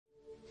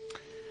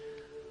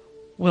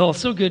Well,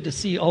 so good to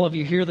see all of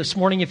you here this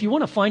morning. If you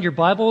want to find your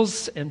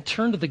Bibles and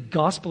turn to the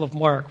Gospel of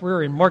Mark,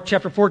 we're in Mark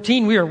chapter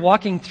 14. We are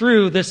walking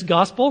through this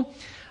Gospel.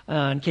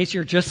 In case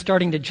you're just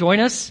starting to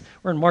join us,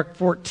 we're in Mark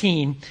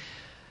 14.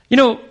 You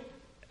know,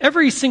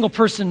 every single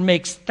person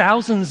makes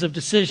thousands of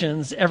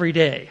decisions every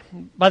day.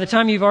 By the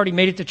time you've already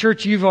made it to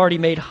church, you've already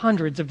made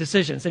hundreds of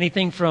decisions.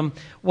 Anything from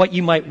what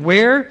you might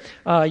wear,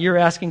 you're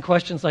asking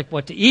questions like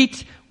what to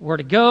eat, where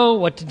to go,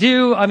 what to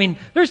do. I mean,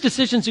 there's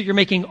decisions that you're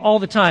making all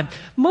the time.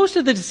 Most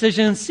of the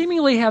decisions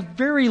seemingly have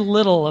very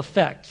little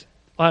effect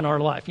on our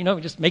life. You know,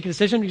 we just make a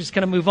decision, we just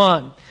kind of move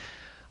on.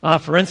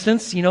 For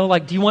instance, you know,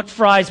 like, do you want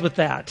fries with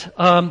that?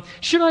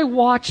 Should I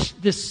watch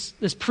this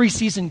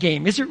preseason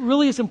game? Is it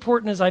really as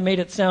important as I made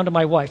it sound to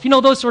my wife? You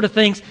know, those sort of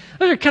things.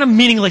 Those are kind of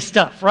meaningless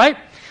stuff, right?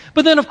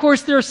 But then, of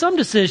course, there are some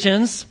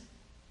decisions,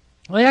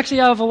 they actually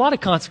have a lot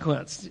of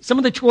consequence. Some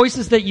of the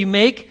choices that you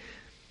make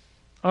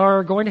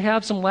are going to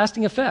have some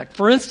lasting effect.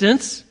 For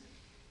instance,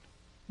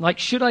 like,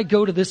 should I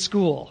go to this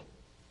school?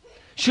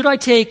 Should I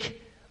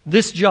take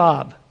this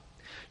job?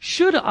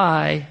 Should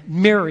I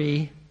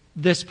marry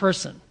this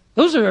person?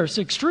 Those are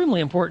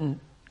extremely important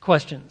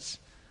questions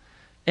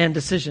and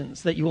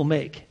decisions that you will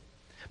make.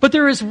 But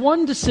there is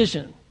one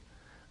decision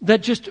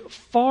that just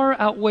far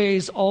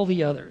outweighs all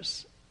the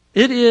others.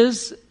 It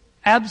is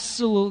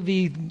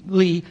absolutely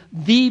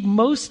the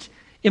most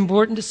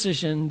important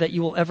decision that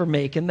you will ever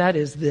make, and that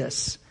is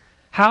this.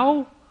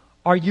 How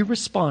are you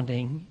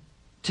responding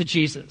to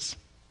Jesus?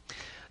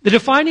 The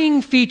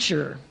defining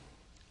feature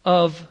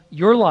of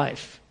your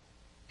life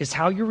is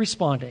how you're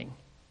responding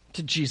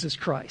to Jesus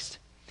Christ.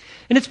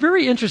 And it's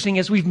very interesting,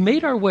 as we've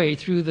made our way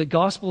through the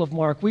Gospel of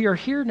Mark, we are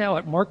here now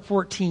at Mark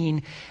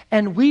 14,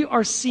 and we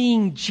are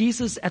seeing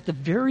Jesus at the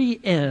very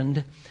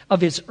end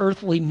of his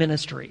earthly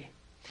ministry.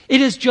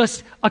 It is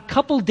just a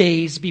couple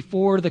days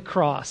before the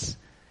cross.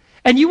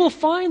 And you will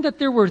find that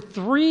there were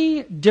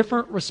three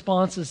different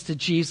responses to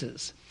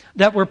Jesus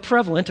that were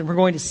prevalent, and we're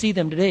going to see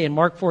them today in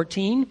Mark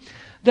 14,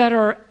 that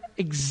are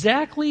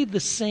exactly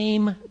the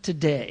same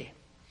today.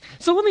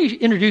 So let me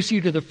introduce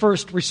you to the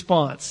first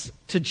response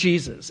to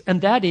Jesus,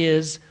 and that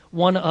is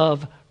one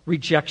of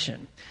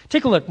rejection.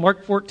 Take a look,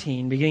 Mark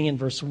 14, beginning in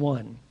verse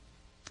 1.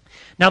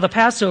 Now the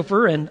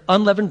Passover and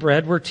unleavened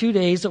bread were 2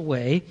 days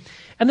away,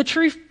 and the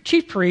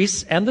chief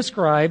priests and the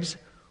scribes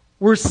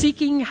were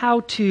seeking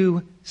how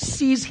to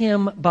seize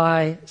him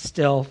by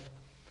stealth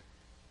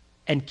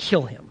and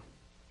kill him.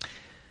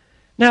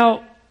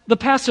 Now, the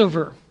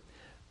Passover.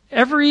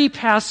 Every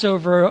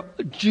Passover,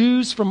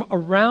 Jews from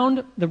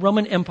around the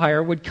Roman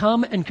Empire would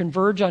come and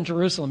converge on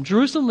Jerusalem.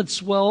 Jerusalem would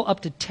swell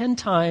up to 10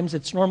 times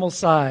its normal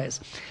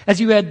size.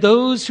 As you had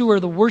those who were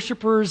the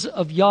worshipers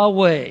of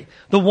Yahweh,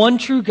 the one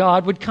true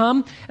God, would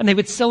come and they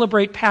would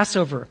celebrate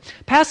Passover.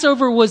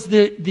 Passover was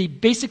the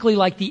basically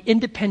like the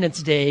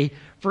Independence Day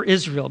for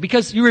Israel.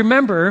 Because you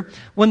remember,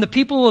 when the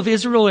people of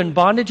Israel were in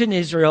bondage in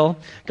Israel,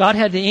 God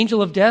had the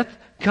angel of death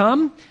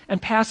come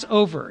and pass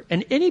over.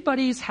 And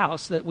anybody's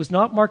house that was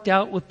not marked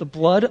out with the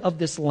blood of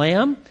this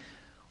lamb,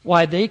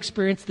 why, they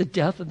experienced the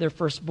death of their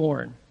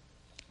firstborn.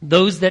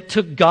 Those that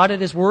took God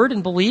at his word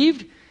and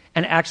believed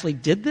and actually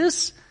did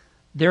this,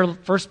 their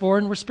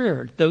firstborn were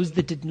spared. Those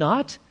that did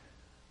not,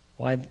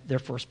 why, their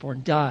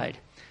firstborn died.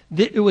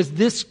 It was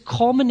this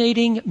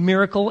culminating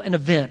miracle and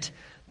event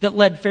that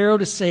led Pharaoh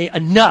to say,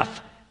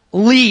 enough,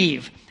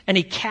 leave. And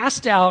he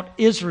cast out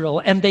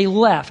Israel, and they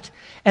left.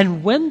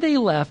 And when they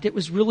left, it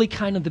was really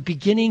kind of the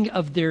beginning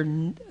of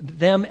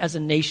them as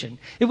a nation.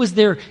 It was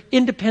their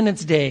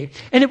Independence Day.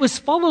 And it was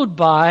followed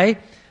by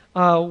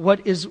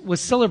was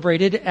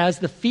celebrated as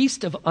the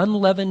Feast of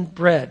Unleavened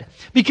Bread.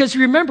 Because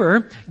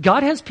remember,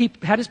 God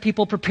had his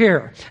people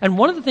prepare. And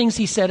one of the things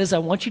he said is, I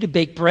want you to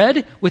bake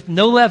bread with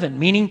no leaven,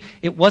 meaning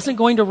it wasn't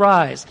going to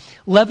rise.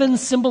 Leaven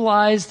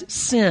symbolized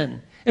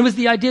sin. It was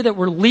the idea that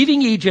we're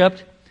leaving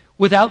Egypt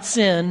without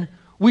sin.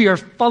 We are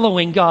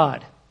following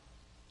God.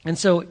 And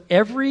so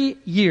every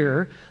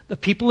year, the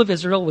people of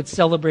Israel would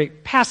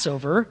celebrate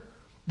Passover,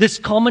 this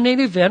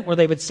culminating event where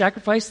they would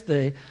sacrifice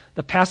the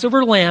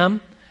Passover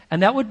lamb,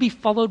 and that would be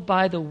followed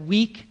by the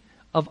week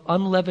of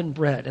unleavened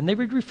bread. And they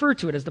would refer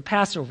to it as the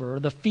Passover, or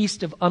the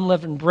Feast of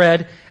Unleavened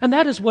Bread, and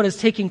that is what is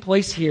taking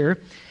place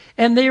here.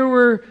 And they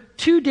were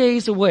 2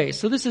 days away.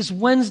 So this is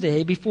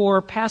Wednesday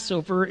before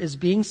Passover is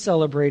being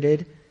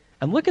celebrated.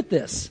 And look at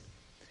this.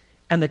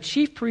 And the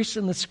chief priests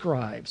and the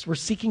scribes were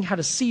seeking how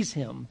to seize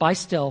him by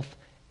stealth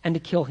and to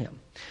kill him.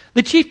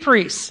 The chief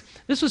priests,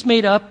 this was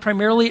made up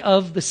primarily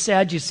of the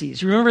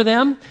Sadducees. You remember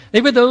them? They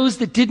were those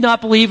that did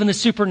not believe in the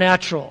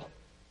supernatural.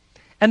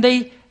 And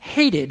they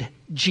hated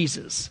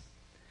Jesus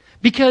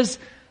because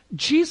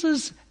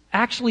Jesus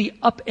actually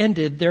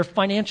upended their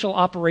financial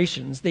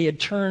operations they had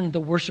turned the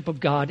worship of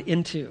God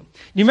into.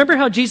 You remember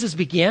how Jesus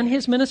began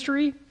his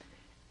ministry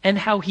and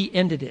how he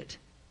ended it?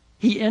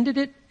 He ended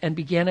it and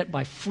began it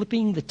by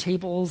flipping the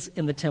tables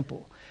in the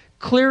temple,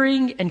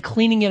 clearing and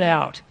cleaning it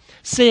out,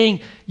 saying,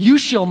 you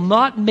shall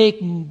not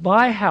make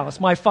my house,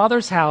 my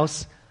Father's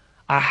house,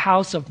 a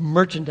house of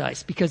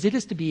merchandise, because it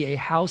is to be a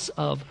house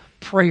of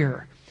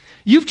prayer.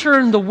 You've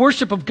turned the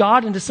worship of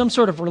God into some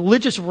sort of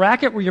religious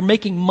racket where you're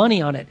making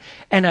money on it.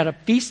 And at a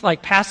feast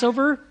like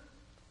Passover,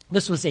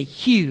 this was a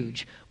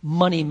huge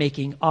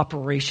money-making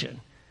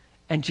operation.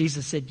 And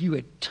Jesus said, you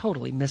had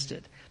totally missed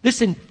it.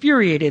 This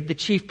infuriated the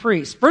chief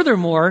priests.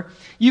 Furthermore,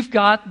 you've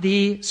got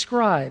the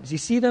scribes. You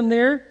see them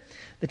there?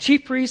 The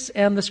chief priests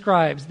and the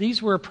scribes.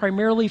 These were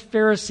primarily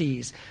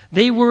Pharisees.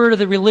 They were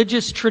the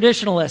religious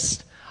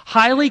traditionalists,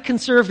 highly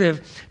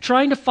conservative,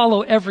 trying to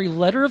follow every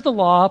letter of the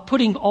law,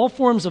 putting all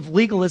forms of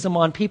legalism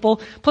on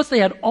people. Plus, they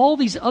had all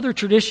these other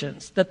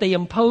traditions that they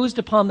imposed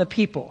upon the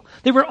people.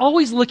 They were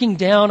always looking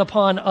down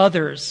upon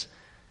others.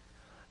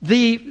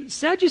 The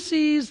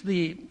Sadducees,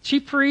 the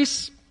chief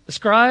priests, the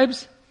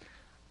scribes,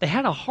 they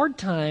had a hard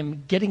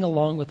time getting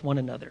along with one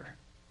another.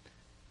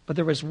 But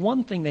there was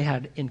one thing they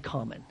had in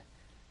common.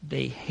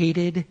 They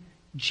hated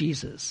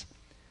Jesus.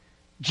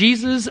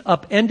 Jesus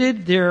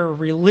upended their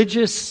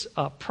religious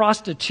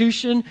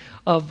prostitution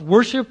of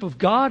worship of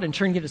God and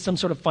turned it into some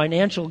sort of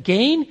financial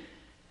gain.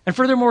 And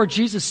furthermore,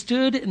 Jesus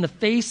stood in the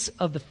face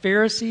of the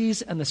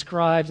Pharisees and the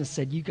scribes and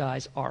said, you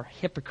guys are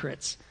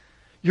hypocrites.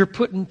 You're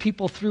putting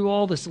people through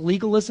all this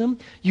legalism.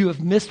 You have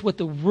missed what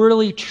the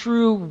really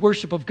true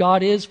worship of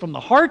God is from the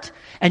heart,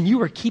 and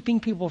you are keeping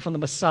people from the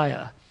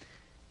Messiah.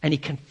 And he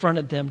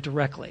confronted them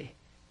directly,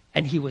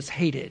 and he was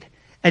hated.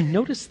 And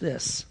notice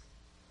this.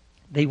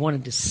 They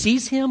wanted to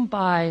seize him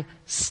by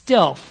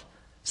stealth,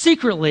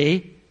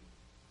 secretly,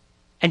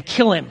 and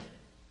kill him.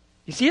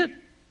 You see it?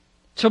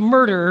 To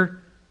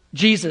murder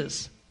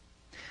Jesus.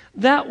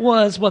 That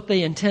was what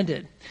they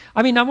intended.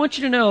 I mean, I want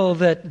you to know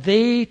that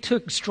they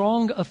took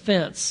strong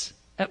offense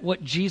at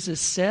what Jesus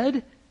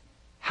said,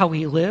 how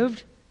he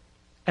lived,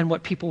 and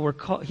what people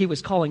he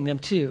was calling them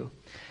to.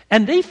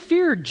 And they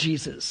feared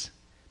Jesus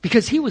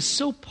because he was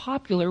so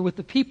popular with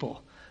the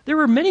people. There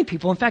were many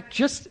people, in fact,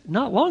 just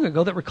not long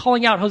ago, that were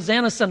calling out,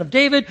 Hosanna, Son of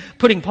David,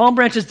 putting palm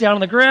branches down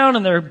on the ground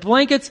and their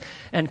blankets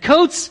and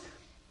coats.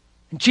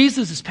 And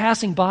Jesus is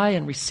passing by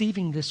and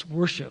receiving this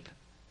worship.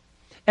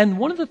 And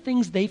one of the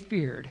things they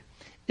feared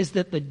is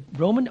that the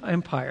Roman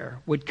Empire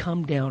would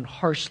come down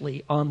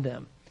harshly on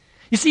them.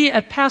 You see,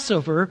 at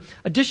Passover,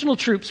 additional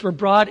troops were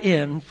brought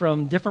in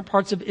from different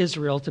parts of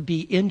Israel to be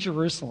in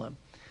Jerusalem.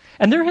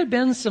 And there had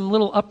been some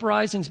little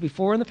uprisings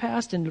before in the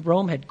past, and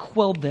Rome had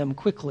quelled them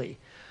quickly.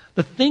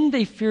 The thing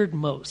they feared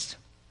most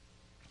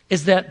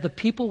is that the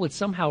people would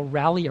somehow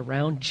rally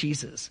around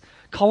Jesus,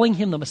 calling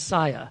him the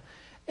Messiah,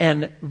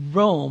 and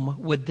Rome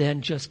would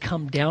then just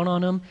come down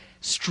on them,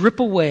 strip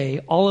away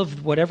all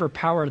of whatever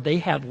power they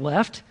had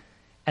left,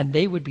 and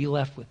they would be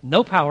left with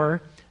no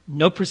power,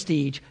 no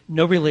prestige,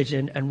 no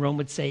religion, and Rome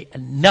would say,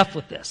 enough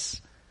with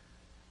this.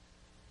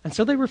 And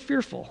so they were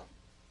fearful.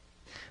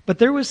 But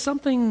there was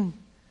something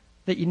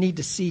that you need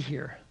to see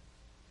here.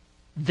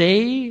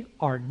 They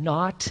are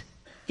not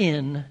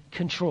in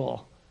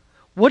control.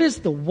 What is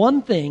the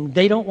one thing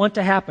they don't want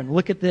to happen?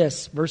 Look at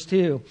this, verse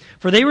 2.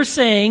 For they were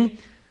saying,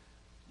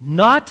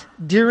 not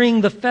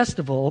during the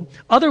festival,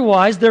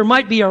 otherwise there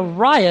might be a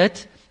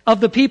riot of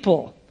the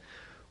people.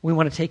 We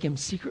want to take him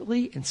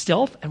secretly in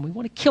stealth, and we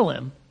want to kill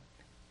him.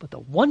 But the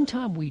one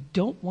time we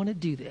don't want to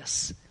do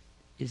this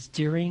is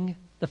during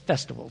the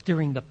festival,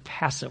 during the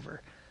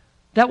Passover.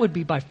 That would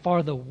be by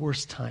far the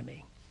worst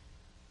timing.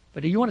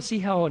 But do you want to see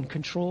how in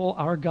control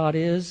our God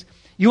is?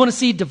 You want to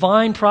see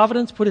divine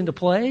providence put into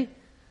play?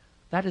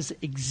 That is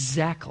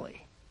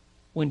exactly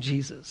when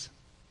Jesus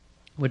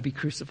would be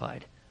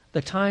crucified.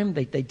 The time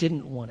they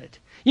didn't want it.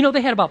 You know,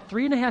 they had about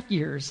 3.5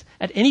 years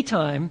at any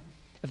time,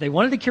 if they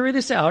wanted to carry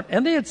this out,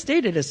 and they had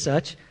stated as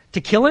such,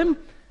 to kill him,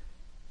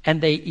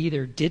 and they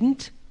either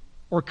didn't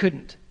or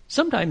couldn't.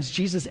 Sometimes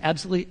Jesus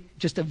absolutely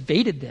just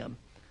evaded them.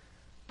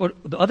 But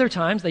the other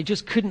times, they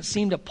just couldn't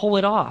seem to pull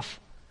it off.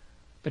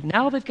 But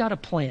now they've got a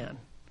plan.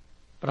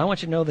 But I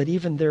want you to know that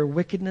even their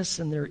wickedness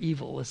and their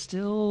evil is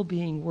still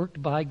being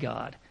worked by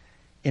God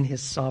in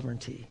his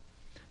sovereignty.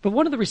 But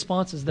one of the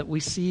responses that we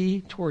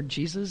see toward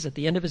Jesus at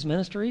the end of his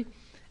ministry,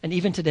 and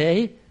even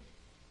today,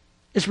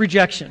 is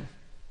rejection.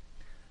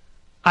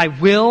 I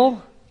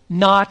will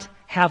not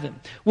have him.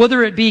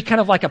 Whether it be kind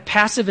of like a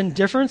passive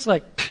indifference,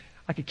 like,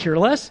 I could care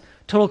less,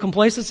 total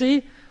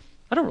complacency.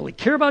 I don't really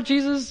care about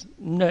Jesus.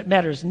 It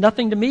matters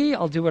nothing to me.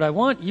 I'll do what I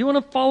want. You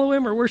want to follow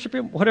him or worship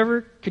him,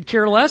 whatever, could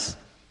care less.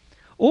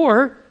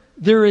 Or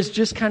there is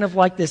just kind of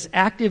like this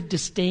active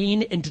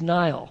disdain and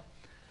denial,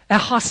 a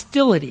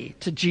hostility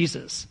to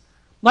Jesus,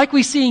 like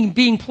we see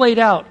being played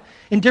out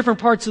in different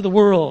parts of the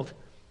world.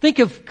 Think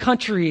of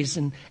countries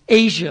in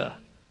Asia,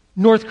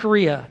 North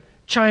Korea,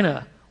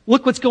 China.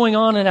 Look what's going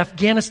on in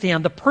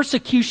Afghanistan, the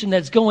persecution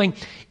that's going,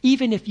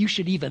 even if you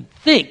should even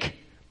think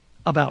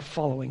about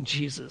following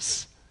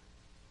Jesus.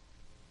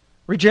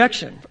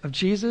 Rejection of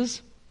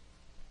Jesus,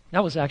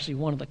 that was actually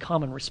one of the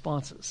common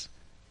responses.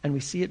 And we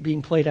see it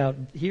being played out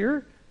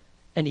here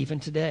and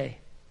even today.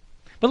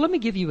 But let me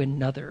give you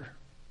another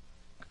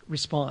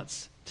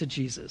response to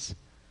Jesus.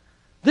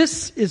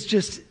 This is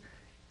just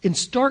in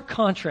stark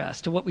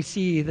contrast to what we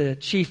see the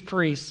chief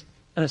priests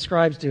and the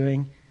scribes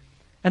doing,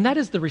 and that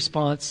is the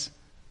response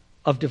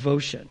of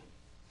devotion.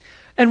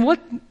 And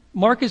what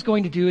Mark is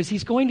going to do is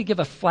he's going to give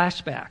a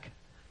flashback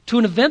to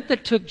an event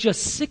that took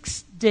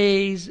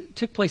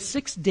place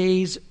 6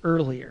 days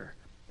earlier.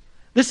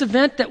 This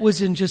event that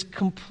was in just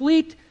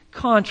complete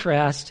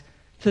contrast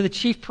to the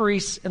chief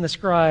priests and the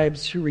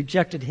scribes who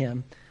rejected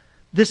him.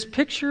 This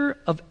picture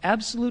of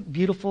absolute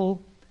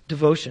beautiful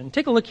devotion.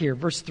 Take a look here,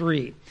 verse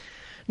 3.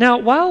 Now,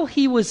 while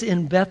he was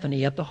in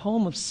Bethany at the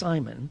home of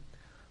Simon,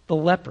 the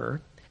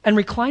leper, and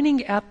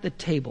reclining at the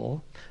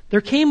table,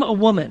 there came a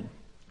woman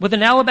with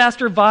an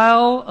alabaster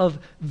vial of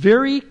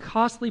very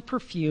costly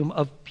perfume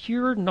of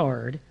pure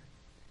nard,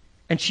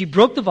 and she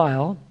broke the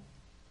vial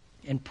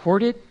and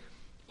poured it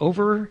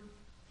over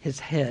his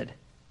head.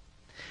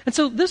 And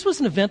so this was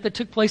an event that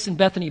took place in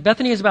Bethany.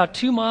 Bethany is about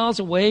 2 miles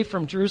away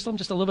from Jerusalem,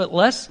 just a little bit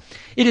less.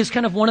 It is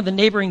kind of one of the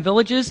neighboring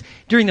villages.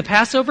 During the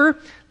Passover,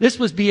 this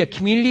would be a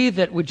community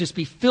that would just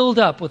be filled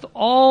up with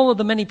all of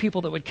the many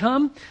people that would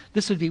come.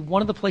 This would be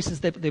one of the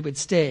places that they would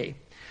stay.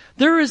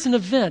 There is an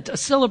event, a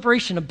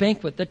celebration, a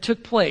banquet that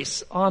took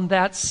place on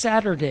that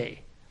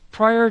Saturday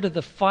prior to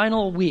the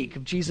final week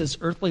of Jesus'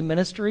 earthly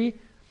ministry.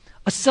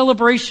 A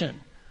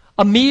celebration,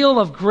 a meal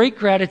of great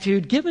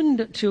gratitude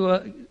given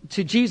to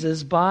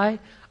Jesus by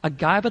a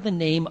guy by the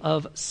name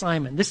of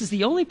Simon. This is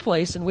the only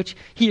place in which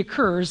he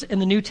occurs in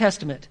the New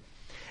Testament.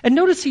 And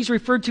notice he's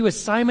referred to as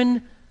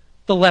Simon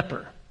the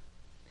leper.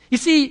 You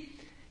see,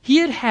 he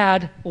had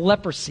had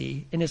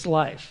leprosy in his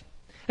life.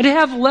 And to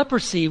have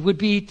leprosy would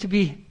be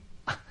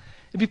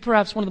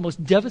perhaps one of the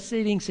most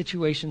devastating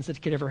situations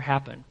that could ever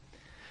happen.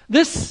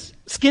 This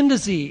skin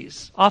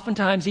disease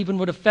oftentimes even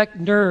would affect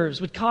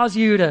nerves, would cause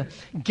you to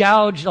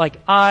gouge like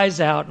eyes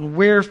out and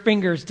wear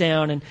fingers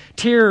down and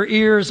tear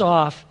ears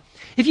off.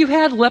 If you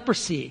had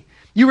leprosy,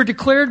 you were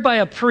declared by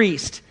a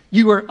priest,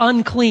 you were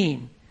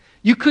unclean.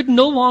 You could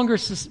no longer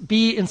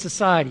be in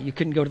society. You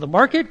couldn't go to the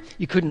market.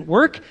 You couldn't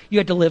work. You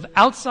had to live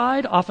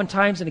outside,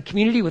 oftentimes in a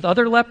community with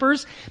other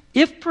lepers.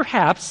 If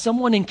perhaps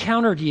someone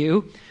encountered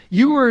you,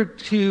 you were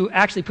to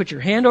actually put your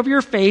hand over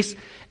your face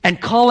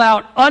and call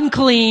out,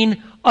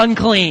 "Unclean,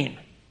 unclean."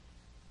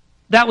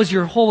 That was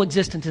your whole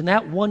existence, and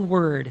that one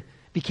word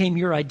became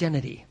your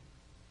identity.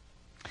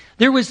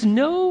 There was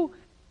no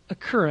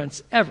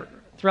occurrence ever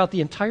throughout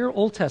the entire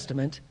Old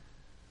Testament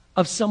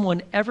of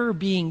someone ever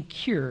being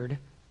cured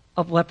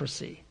of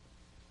leprosy.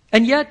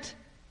 And yet,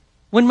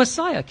 when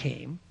Messiah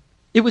came,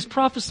 it was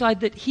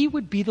prophesied that he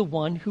would be the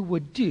one who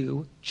would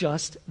do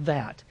just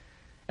that.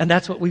 And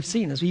that's what we've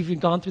seen as we've even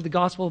gone through the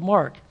Gospel of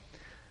Mark.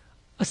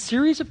 A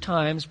series of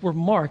times where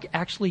Mark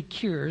actually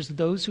cures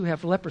those who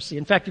have leprosy.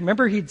 In fact,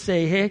 remember he'd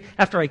say, "Hey,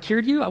 after I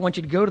cured you, I want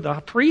you to go to the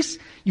priest,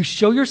 you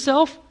show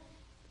yourself,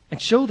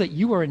 and show that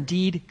you are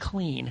indeed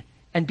clean,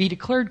 and be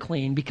declared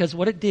clean," because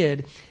what it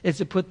did is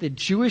it put the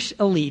Jewish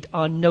elite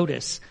on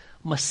notice.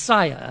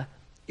 Messiah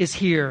is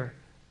here.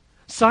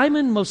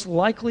 Simon most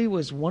likely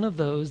was one of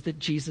those that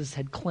Jesus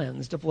had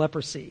cleansed of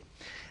leprosy.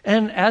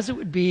 And as it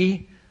would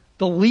be,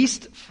 the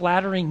least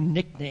flattering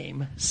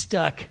nickname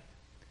stuck.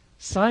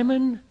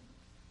 Simon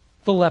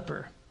the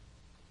leper.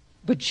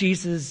 But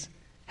Jesus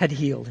had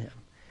healed him.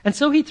 And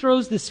so he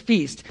throws this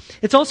feast.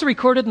 It's also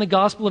recorded in the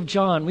Gospel of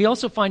John. We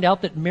also find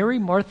out that Mary,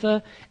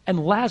 Martha,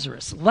 and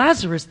Lazarus,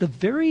 the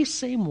very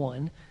same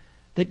one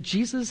that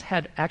Jesus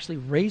had actually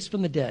raised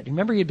from the dead.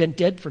 Remember, he had been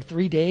dead for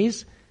 3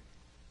 days,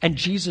 and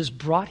Jesus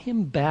brought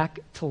him back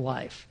to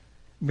life.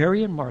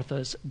 Mary and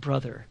Martha's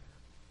brother.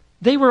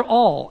 They were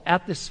all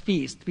at this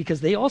feast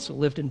because they also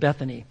lived in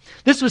Bethany.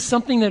 This was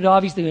something that had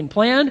obviously been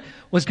planned,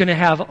 was going to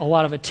have a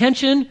lot of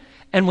attention.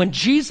 And when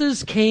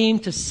Jesus came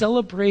to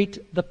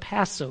celebrate the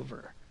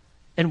Passover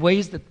in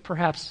ways that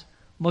perhaps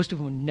most of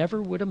them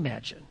never would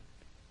imagine,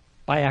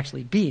 by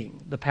actually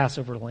being the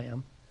Passover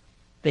lamb,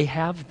 they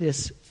have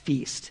this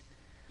feast.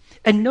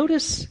 And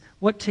notice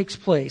what takes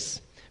place.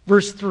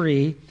 Verse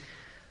 3,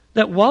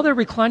 that while they're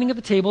reclining at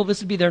the table,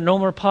 this would be their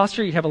normal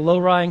posture. You'd have a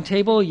low-lying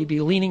table. You'd be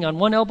leaning on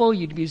one elbow.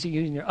 You'd be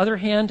using your other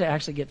hand to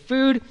actually get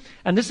food.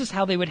 And this is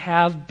how they would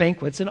have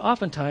banquets, and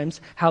oftentimes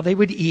how they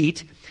would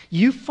eat.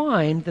 You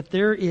find that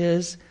there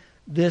is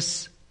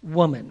this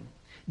woman.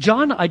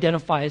 John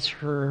identifies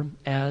her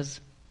as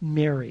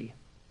Mary.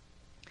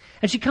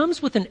 And she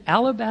comes with an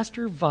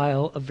alabaster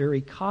vial of very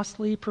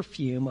costly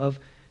perfume of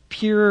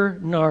pure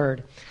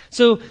nard.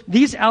 So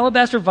these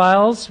alabaster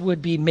vials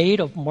would be made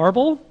of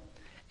marble,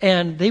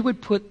 and they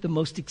would put the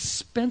most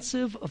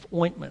expensive of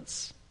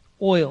ointments,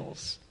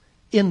 oils,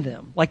 in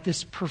them, like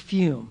this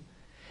perfume.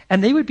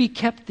 And they would be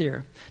kept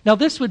there. Now,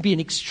 this would be an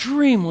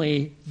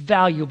extremely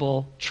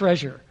valuable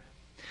treasure.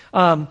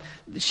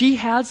 She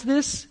has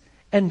this,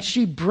 and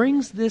she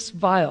brings this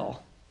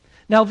vial.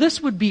 Now,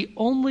 this would be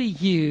only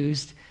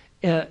used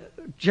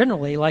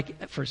generally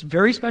like for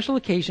very special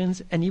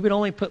occasions, and you would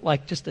only put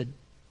like just a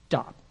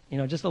dot,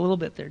 just a little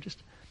bit there.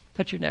 Just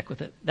touch your neck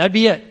with it. That'd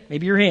be it.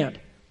 Maybe your hand.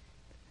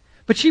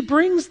 But she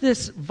brings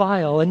this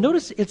vial, and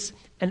notice it's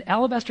an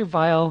alabaster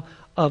vial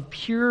of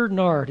pure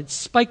nard. It's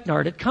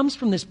spikenard. It comes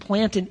from this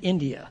plant in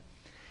India.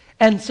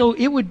 And so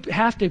it would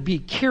have to be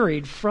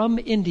carried from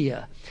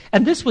India.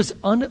 And this was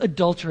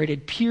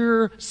unadulterated,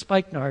 pure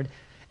spikenard.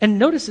 And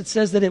notice it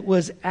says that it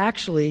was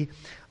actually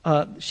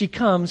she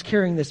comes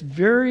carrying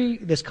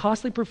this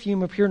costly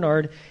perfume of pure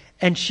nard,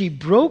 and she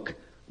broke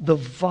the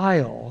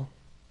vial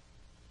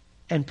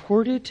and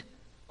poured it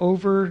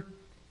over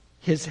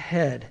his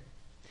head.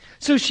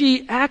 So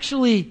she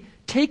actually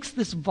takes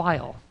this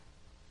vial,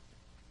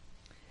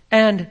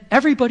 and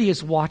everybody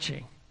is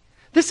watching.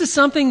 This is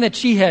something that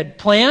she had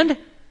planned,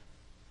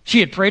 she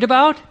had prayed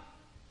about,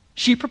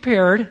 she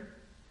prepared,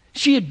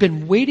 she had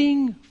been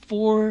waiting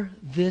for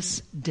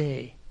this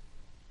day.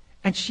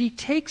 And she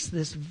takes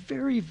this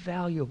very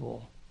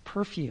valuable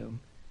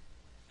perfume,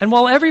 and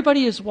while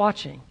everybody is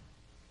watching,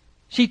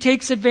 she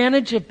takes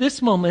advantage of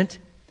this moment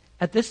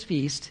at this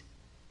feast,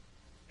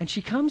 and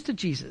she comes to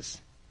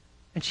Jesus,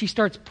 and she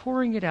starts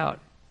pouring it out,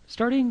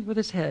 starting with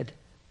his head.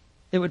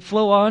 It would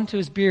flow onto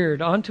his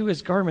beard, onto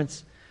his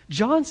garments.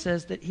 John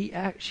says that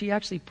she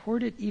actually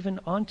poured it even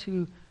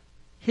onto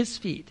his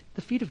feet,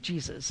 the feet of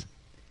Jesus,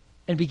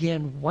 and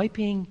began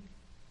wiping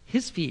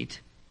his feet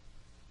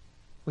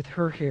with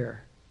her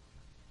hair.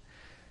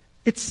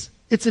 It's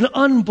an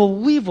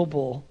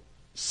unbelievable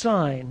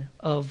sign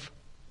of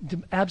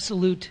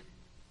absolute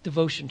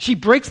devotion. She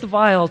breaks the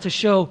vial to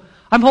show,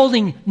 I'm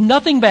holding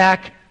nothing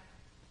back.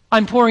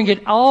 I'm pouring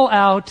it all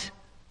out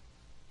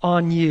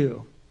on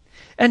you.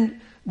 And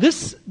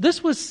this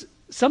was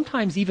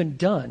sometimes even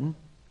done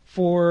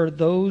for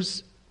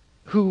those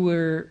who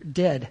were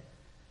dead.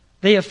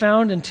 They have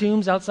found in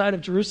tombs outside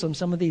of Jerusalem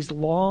some of these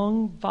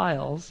long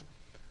vials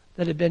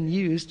that had been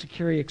used to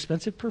carry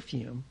expensive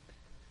perfume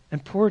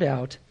and poured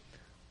out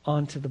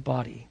onto the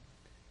body.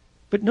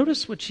 But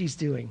notice what she's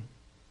doing.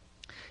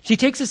 She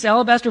takes this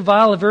alabaster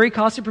vial of very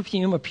costly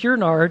perfume, of pure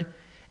nard,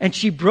 and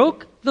she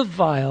broke the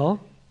vial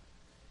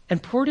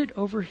and poured it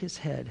over his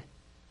head.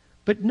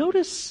 But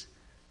notice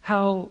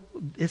how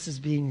this is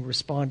being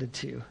responded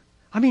to.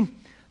 I mean,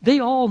 they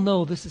all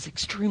know this is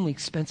extremely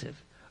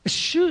expensive. As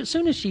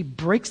soon as she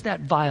breaks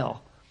that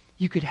vial,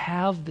 you could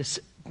have this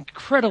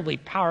incredibly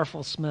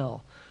powerful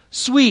smell.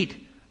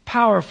 Sweet,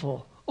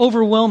 powerful,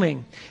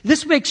 overwhelming.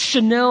 This makes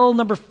Chanel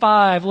No.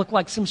 5 look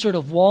like some sort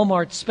of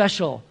Walmart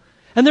special.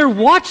 And they're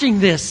watching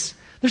this.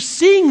 They're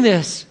seeing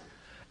this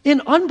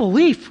in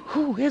unbelief.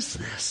 Who is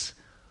this?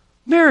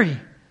 Mary.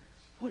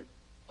 What?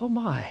 Oh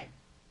my.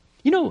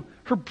 You know,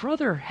 her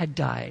brother had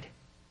died,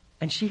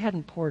 and she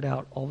hadn't poured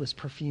out all this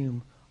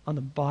perfume on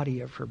the body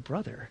of her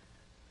brother.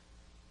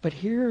 But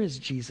here is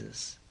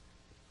Jesus,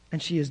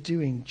 and she is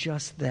doing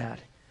just that.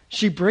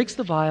 She breaks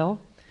the vial,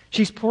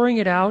 she's pouring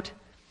it out,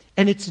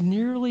 and it's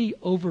nearly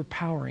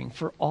overpowering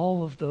for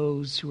all of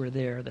those who are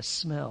there, the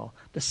smell,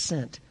 the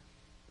scent.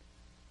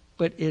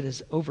 But it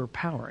is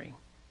overpowering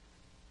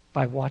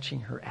by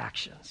watching her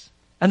actions.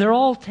 And they're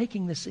all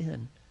taking this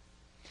in.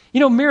 You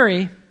know,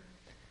 Mary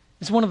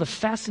is one of the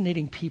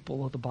fascinating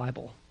people of the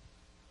Bible.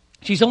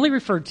 She's only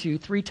referred to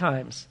 3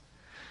 times.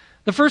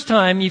 The first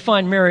time you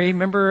find Mary,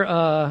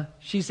 remember,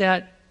 she's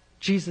at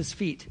Jesus'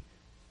 feet.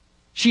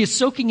 She is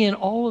soaking in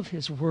all of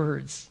his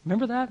words.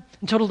 Remember that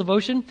in total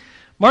devotion?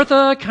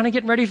 Martha kind of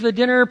getting ready for the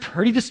dinner,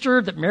 pretty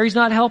disturbed that Mary's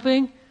not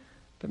helping.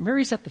 But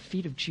Mary's at the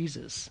feet of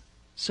Jesus,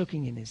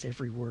 soaking in his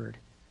every word.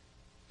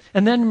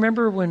 And then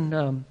remember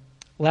when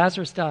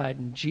Lazarus died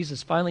and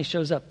Jesus finally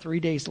shows up 3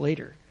 days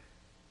later.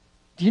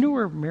 Do you know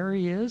where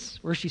Mary is,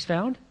 where she's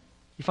found?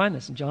 You find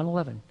this in John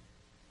 11.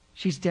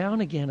 She's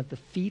down again at the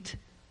feet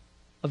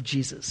of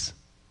Jesus.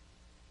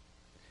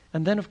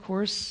 And then, of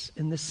course,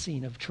 in this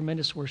scene of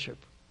tremendous worship,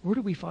 where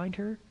do we find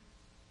her?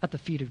 At the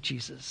feet of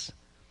Jesus.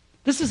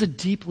 This is a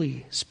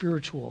deeply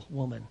spiritual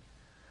woman.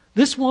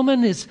 This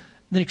woman is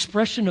an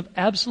expression of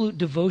absolute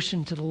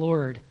devotion to the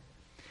Lord.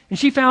 And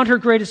she found her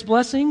greatest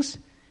blessings,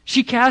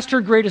 she cast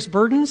her greatest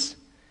burdens,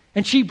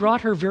 and she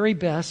brought her very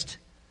best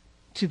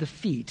to the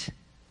feet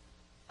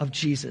of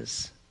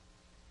Jesus.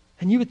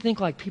 And you would think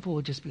like people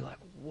would just be like,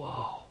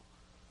 whoa,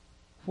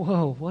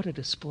 what a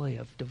display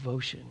of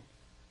devotion.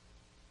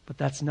 But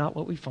that's not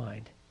what we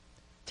find.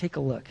 Take a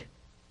look.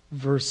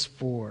 Verse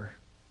 4.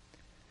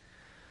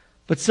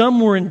 But some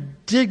were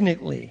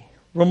indignantly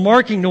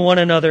remarking to one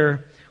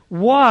another,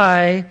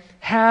 why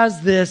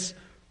has this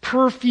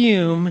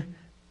perfume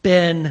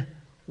been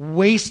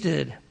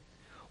wasted?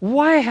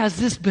 Why has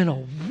this been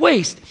a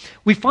waste?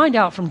 We find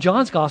out from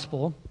John's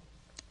gospel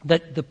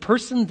that the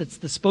person that's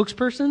the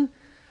spokesperson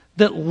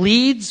that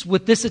leads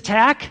with this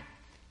attack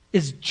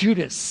is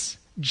Judas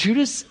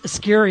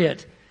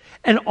Iscariot.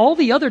 And all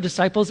the other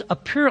disciples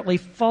apparently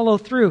follow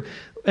through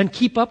and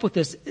keep up with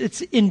this.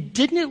 It's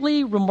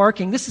indignantly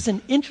remarking. This is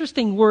an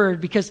interesting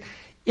word because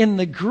in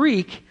the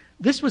Greek,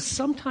 this was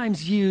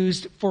sometimes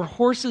used for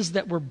horses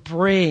that were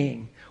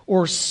braying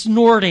or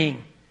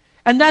snorting.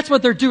 And that's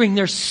what they're doing.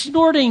 They're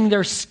snorting,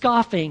 they're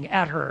scoffing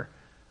at her.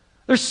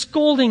 They're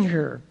scolding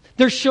her.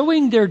 They're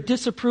showing their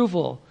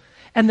disapproval.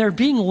 And they're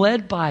being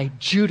led by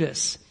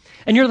Judas.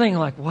 And you're thinking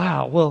like,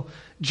 wow, well,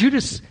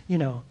 Judas,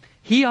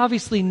 he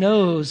obviously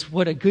knows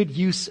what a good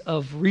use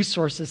of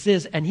resources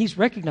is, and he's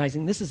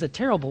recognizing this is a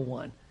terrible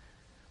one.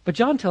 But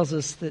John tells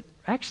us that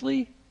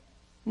actually,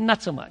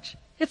 not so much.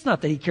 It's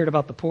not that he cared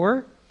about the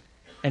poor.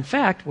 In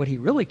fact, what he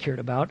really cared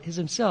about is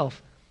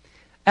himself.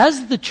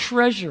 As the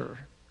treasurer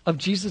of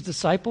Jesus'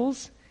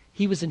 disciples,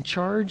 he was in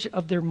charge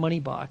of their money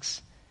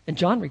box. And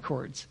John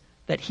records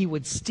that he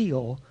would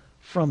steal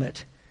from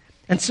it.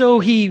 And so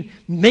he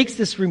makes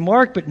this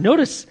remark, but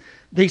notice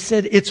they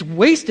said it's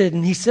wasted.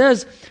 And he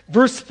says,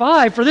 verse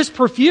 5, for this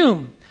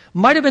perfume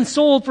might have been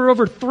sold for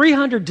over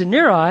 300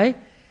 denarii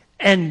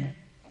and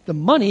the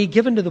money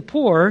given to the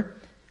poor,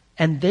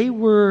 and they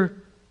were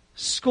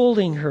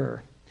scolding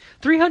her.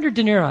 300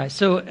 denarii.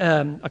 So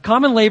a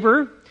common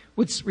laborer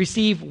would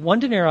receive 1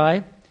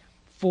 denarius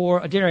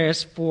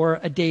for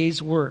a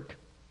day's work.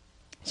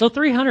 So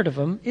 300 of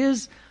them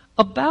is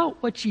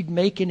about what you'd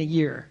make in a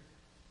year.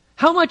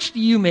 How much do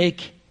you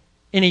make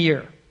in a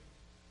year?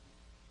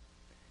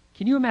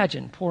 Can you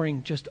imagine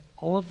pouring just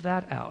all of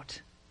that out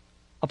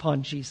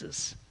upon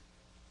Jesus?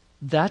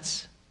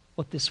 That's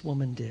what this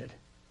woman did.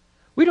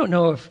 We don't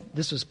know if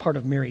this was part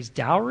of Mary's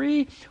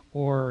dowry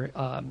or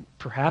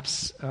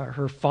perhaps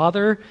her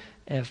father,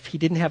 if he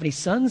didn't have any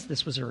sons,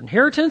 this was her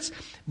inheritance.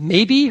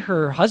 Maybe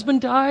her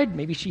husband died.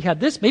 Maybe she had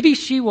this. Maybe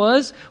she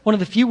was one of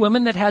the few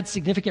women that had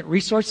significant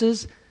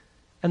resources,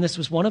 and this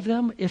was one of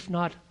them, if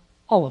not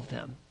all of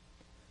them.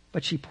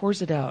 But she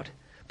pours it out.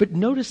 But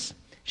notice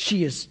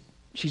she's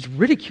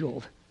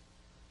ridiculed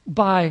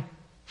by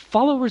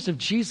followers of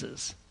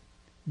Jesus,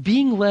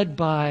 being led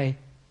by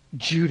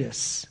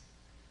Judas.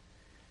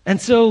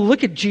 And so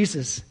look at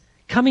Jesus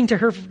coming to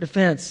her for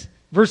defense.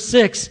 Verse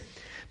 6,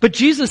 but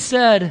Jesus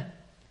said,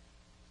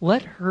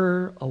 let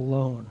her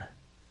alone.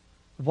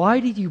 Why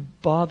did you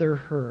bother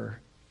her?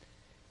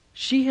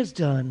 She has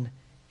done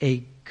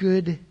a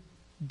good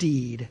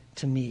deed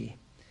to me.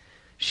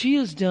 She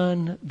has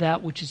done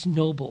that which is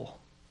noble,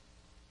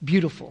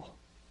 beautiful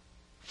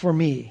for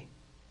me.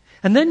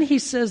 And then he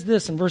says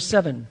this in verse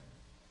 7,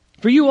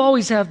 for you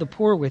always have the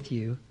poor with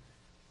you,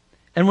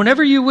 and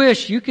whenever you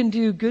wish, you can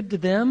do good to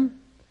them,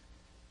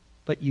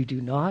 but you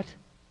do not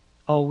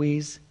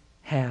always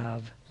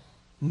have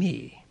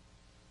me.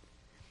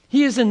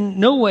 He is in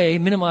no way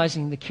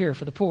minimizing the care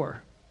for the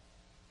poor.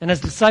 And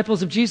as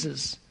disciples of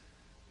Jesus,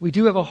 we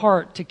do have a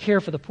heart to care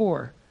for the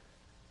poor.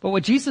 But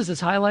what Jesus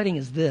is highlighting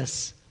is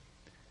this.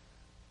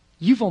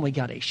 You've only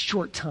got a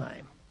short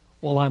time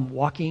while I'm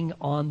walking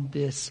on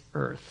this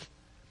earth.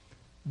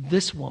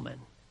 This woman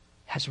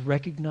has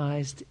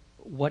recognized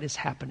what is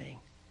happening,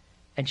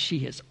 and she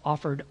has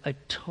offered an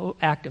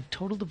act of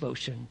total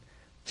devotion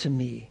to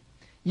me.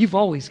 You've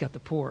always got the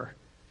poor.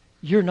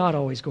 You're not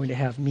always going to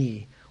have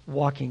me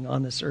walking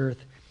on this earth.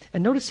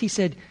 And notice he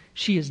said,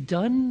 she has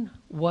done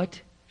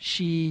what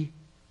she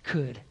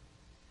could.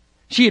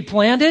 She had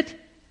planned it,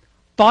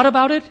 thought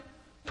about it,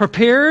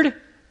 prepared,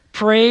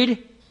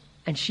 prayed,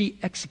 and she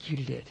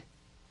executed it.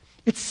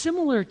 It's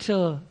similar to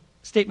a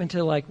statement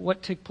to like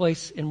what took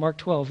place in Mark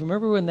 12.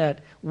 Remember when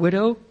that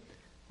widow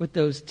with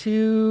those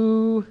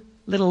 2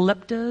 little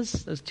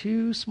leptas, those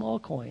 2 small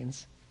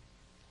coins,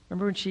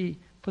 remember when she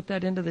put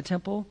that into the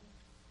temple?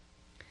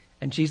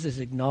 And Jesus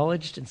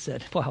acknowledged and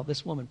said, wow,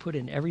 this woman put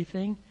in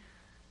everything.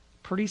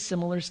 Pretty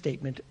similar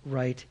statement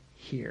right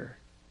here.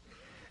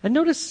 And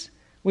notice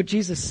what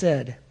Jesus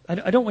said.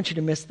 I don't want you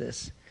to miss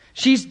this.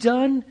 She's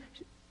done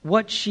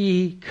what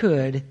she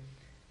could.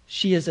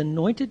 She has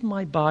anointed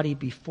my body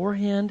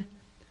beforehand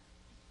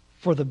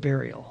for the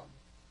burial.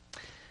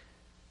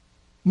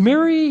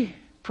 Mary,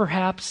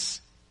 perhaps,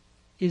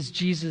 is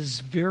Jesus'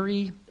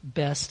 very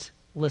best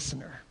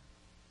listener.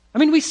 I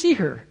mean, we see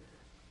her.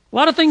 A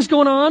lot of things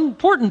going on,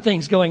 important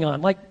things going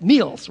on, like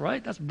meals,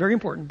 right? That's very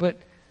important. But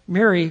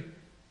Mary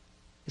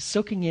is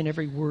soaking in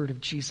every word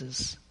of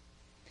Jesus.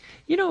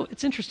 You know,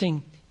 it's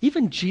interesting.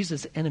 Even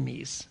Jesus'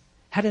 enemies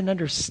had an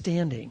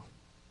understanding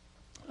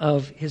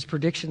of his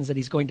predictions that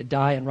he's going to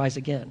die and rise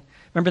again.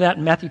 Remember that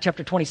in Matthew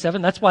chapter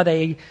 27? That's why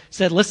they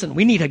said, listen,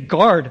 we need a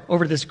guard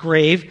over this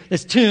grave,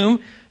 this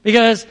tomb,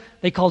 because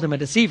they called him a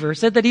deceiver,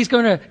 said that he's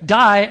going to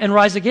die and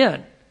rise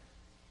again.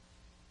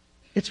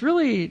 It's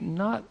really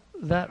not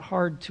that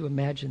hard to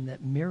imagine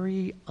that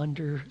Mary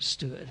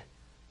understood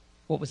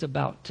what was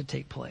about to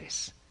take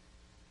place.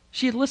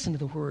 She had listened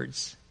to the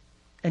words,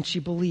 and she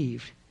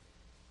believed,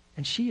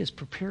 and she is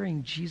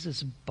preparing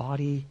Jesus'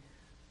 body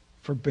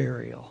for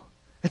burial.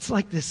 It's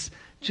like this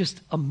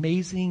just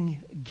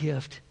amazing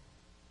gift.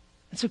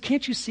 And so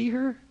can't you see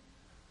her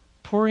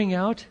pouring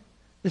out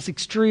this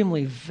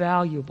extremely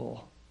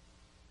valuable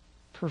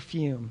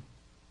perfume?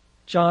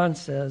 John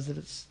says that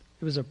it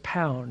was a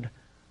pound.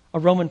 A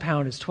Roman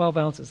pound is 12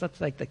 ounces.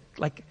 That's like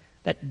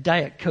that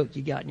Diet Coke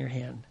you got in your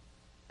hand.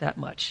 That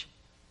much.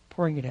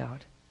 Pouring it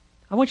out.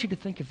 I want you to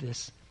think of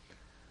this.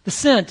 The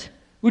scent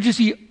would just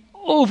be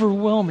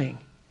overwhelming.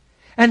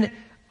 And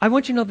I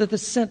want you to know that the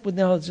scent would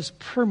now just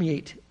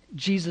permeate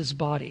Jesus'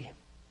 body.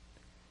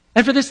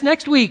 And for this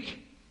next week,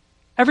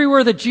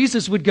 everywhere that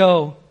Jesus would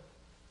go,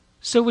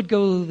 so would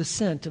go the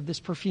scent of this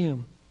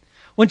perfume.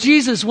 When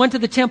Jesus went to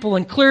the temple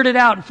and cleared it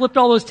out and flipped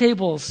all those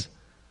tables,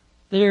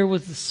 there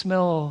was the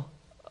smell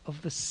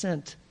of the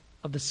scent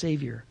of the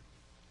Savior.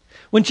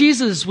 When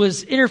Jesus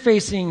was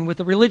interfacing with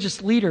the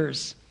religious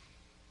leaders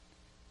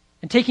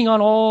and taking on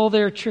all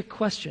their trick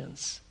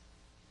questions,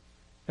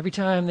 every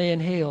time they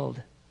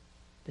inhaled,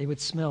 they would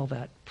smell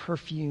that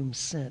perfume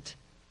scent.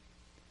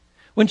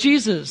 When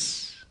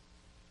Jesus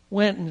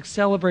went and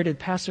celebrated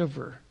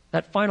Passover,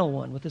 that final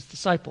one with his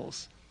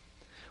disciples,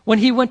 when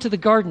he went to the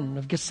Garden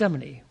of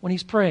Gethsemane, when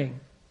he's praying,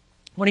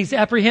 when he's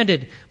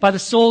apprehended by the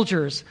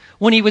soldiers,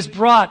 when he was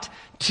brought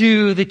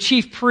to the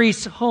chief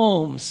priests'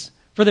 homes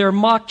for their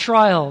mock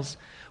trials,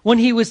 when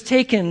he was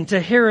taken to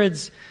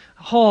Herod's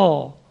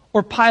hall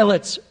or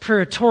Pilate's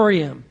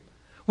praetorium,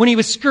 when he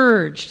was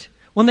scourged,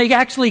 when they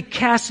actually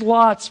cast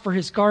lots for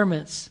his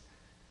garments,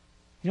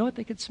 you know what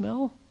they could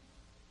smell?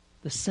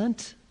 The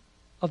scent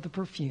of the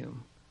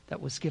perfume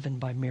that was given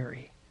by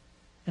Mary.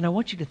 And I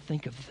want you to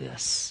think of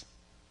this.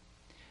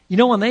 You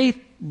know, when they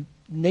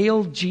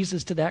nailed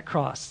Jesus to that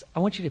cross, I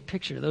want you to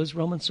picture those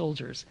Roman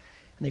soldiers.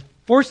 And they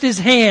forced his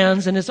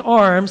hands and his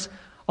arms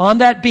on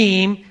that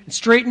beam and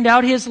straightened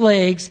out his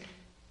legs.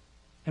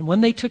 And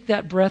when they took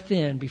that breath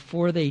in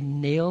before they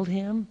nailed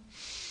him,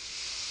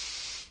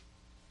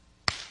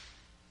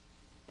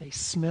 they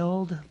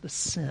smelled the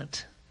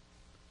scent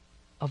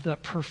of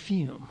that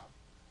perfume,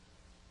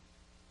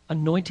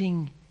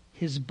 anointing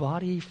his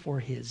body for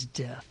his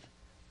death.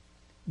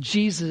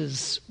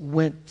 Jesus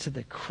went to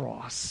the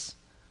cross,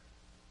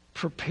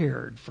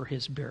 prepared for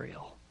his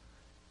burial.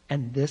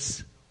 And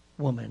this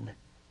woman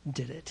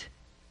did it.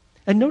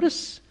 And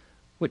notice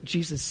what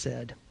Jesus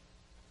said.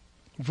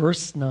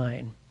 Verse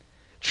 9.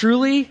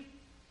 Truly,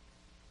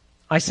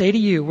 I say to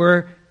you,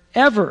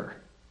 wherever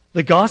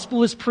the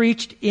gospel is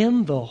preached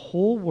in the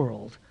whole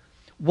world,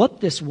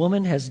 what this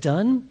woman has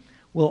done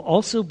will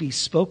also be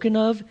spoken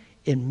of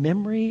in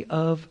memory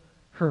of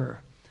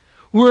her.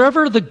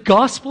 Wherever the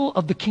gospel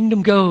of the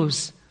kingdom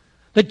goes,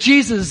 that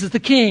Jesus is the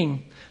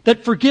King,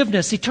 that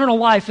forgiveness, eternal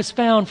life is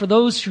found for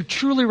those who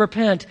truly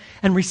repent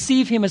and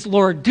receive him as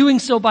Lord, doing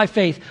so by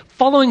faith,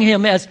 following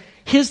him as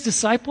his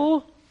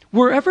disciple,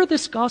 wherever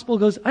this gospel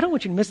goes, I don't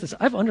want you to miss this.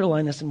 I've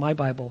underlined this in my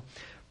Bible.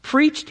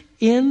 Preached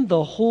in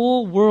the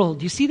whole world.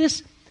 Do you see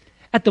this?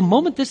 At the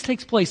moment this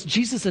takes place,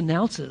 Jesus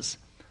announces,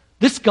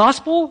 this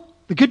gospel,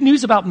 the good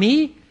news about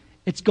me,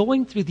 it's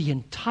going through the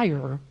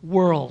entire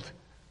world.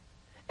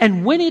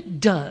 And when it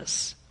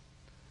does,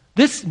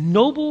 this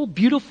noble,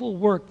 beautiful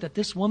work that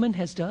this woman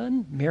has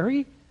done,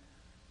 Mary,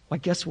 why,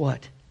 guess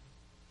what?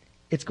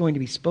 It's going to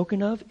be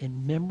spoken of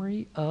in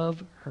memory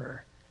of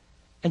her.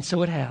 And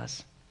so it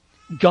has.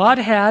 God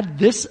had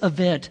this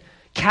event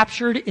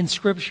captured in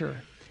Scripture.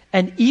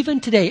 And even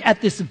today,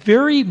 at this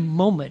very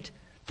moment,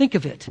 think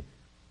of it.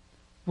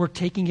 We're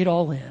taking it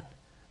all in.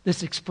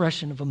 This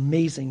expression of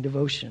amazing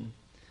devotion.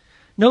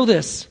 Know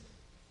this.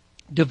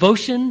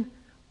 Devotion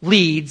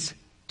leads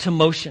to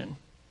motion.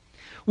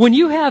 When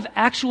you have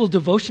actual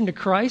devotion to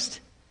Christ,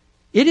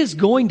 it is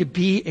going to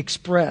be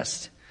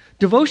expressed.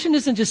 Devotion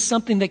isn't just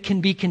something that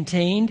can be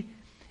contained.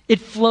 It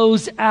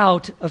flows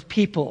out of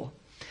people.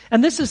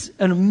 And this is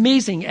an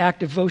amazing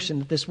act of devotion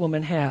that this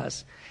woman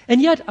has.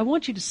 And yet, I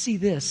want you to see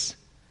this.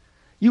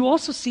 You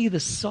also see the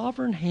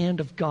sovereign hand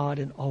of God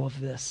in all of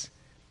this.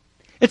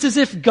 It's as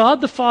if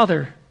God the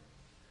Father,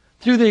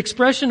 through the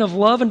expression of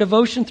love and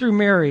devotion through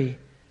Mary,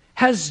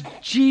 has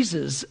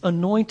Jesus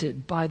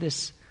anointed by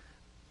this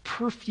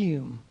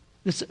perfume,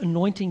 this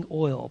anointing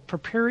oil,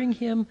 preparing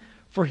him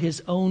for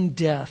his own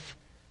death.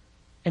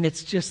 And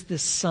it's just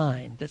this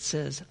sign that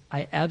says,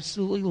 I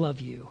absolutely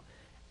love you,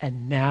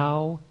 and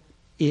now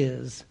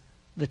is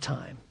the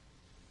time.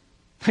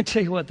 I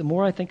tell you what, the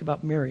more I think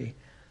about Mary,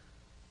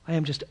 I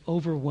am just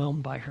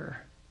overwhelmed by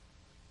her.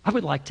 I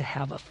would like to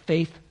have a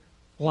faith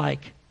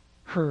like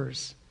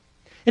hers.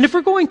 And if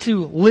we're going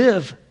to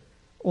live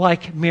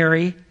like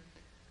Mary,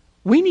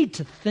 we need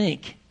to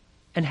think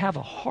and have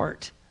a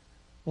heart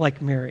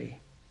like Mary.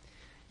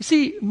 You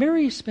see,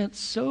 Mary spent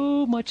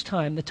so much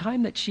time, the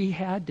time that she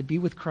had to be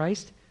with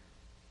Christ,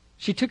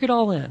 she took it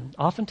all in,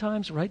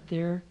 oftentimes right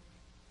there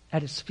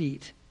at his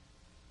feet.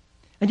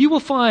 And you will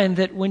find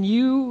that when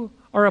you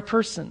are a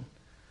person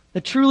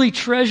that truly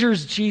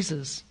treasures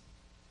Jesus,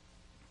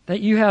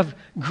 that you have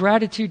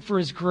gratitude for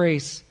his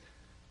grace,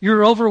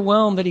 you're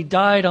overwhelmed that he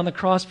died on the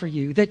cross for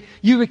you, that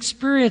you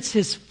experience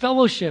his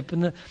fellowship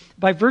and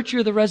by virtue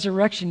of the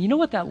resurrection, you know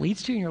what that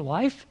leads to in your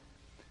life?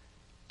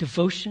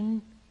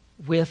 Devotion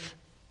with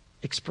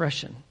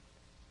expression.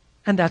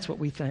 And that's what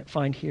we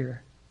find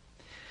here.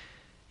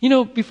 You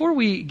know, before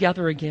we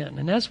gather again,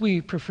 and as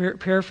we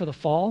prepare for the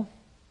fall,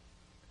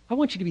 I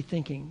want you to be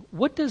thinking,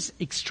 what does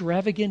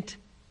extravagant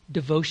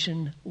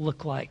devotion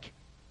look like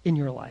in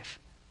your life?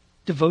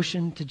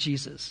 Devotion to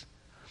Jesus.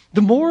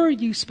 The more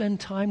you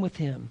spend time with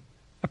him,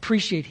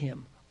 appreciate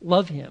him,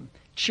 love him,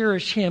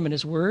 cherish him and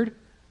his word,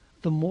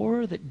 the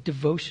more that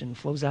devotion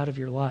flows out of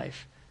your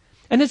life.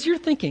 And as you're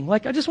thinking,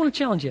 like, I just want to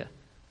challenge you.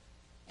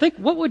 Think,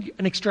 what would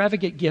an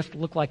extravagant gift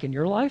look like in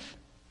your life?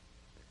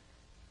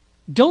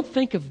 Don't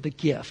think of the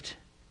gift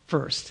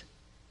first.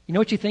 You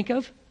know what you think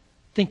of?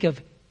 Think of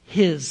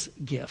his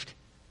gift.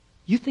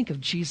 You think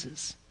of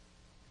Jesus,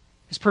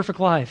 his perfect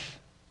life,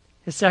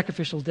 his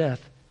sacrificial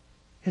death,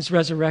 his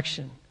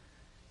resurrection,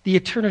 the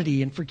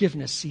eternity and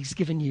forgiveness he's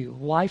given you,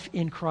 life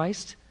in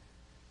Christ.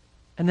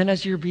 And then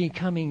as you're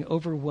becoming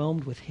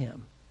overwhelmed with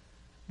him,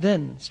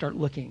 then start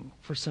looking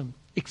for some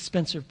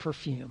expensive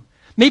perfume.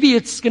 Maybe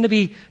it's going to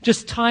be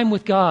just time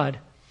with God.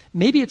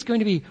 Maybe it's going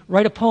to be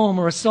write a poem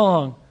or a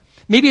song.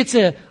 Maybe it's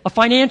a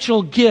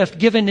financial gift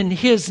given in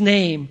His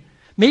name.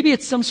 Maybe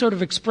it's some sort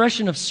of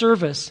expression of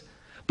service.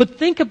 But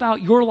think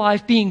about your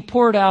life being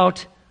poured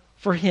out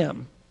for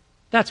Him.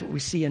 That's what we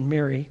see in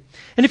Mary.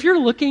 And if you're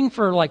looking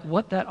for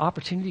what that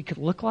opportunity could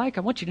look like,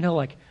 I want you to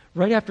know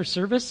right after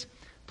service,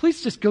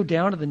 please just go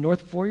down to the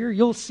North Foyer.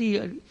 You'll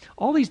see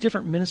all these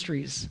different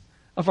ministries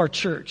of our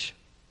church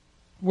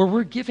where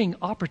we're giving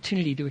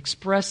opportunity to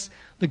express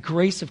the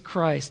grace of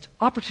Christ,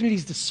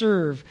 opportunities to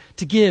serve,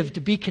 to give,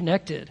 to be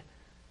connected.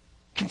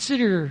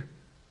 Consider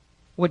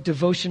what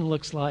devotion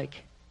looks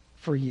like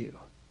for you.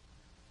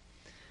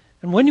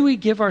 And when we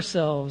give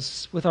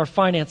ourselves with our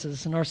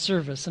finances and our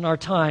service and our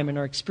time and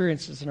our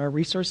experiences and our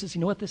resources,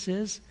 you know what this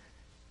is?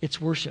 It's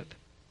worship.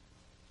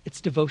 It's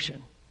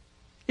devotion.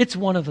 It's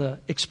one of the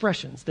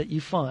expressions that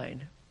you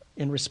find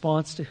in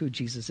response to who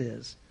Jesus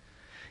is.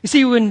 You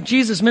see, when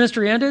Jesus'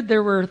 ministry ended,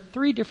 there were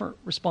 3 different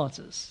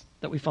responses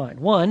that we find.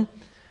 One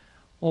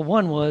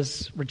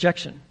was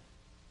rejection.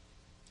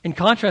 In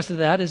contrast to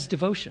that is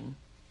devotion.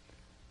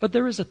 But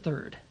there is a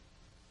third,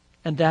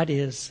 and that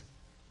is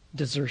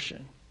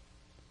desertion.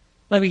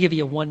 Let me give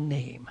you one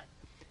name.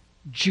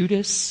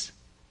 Judas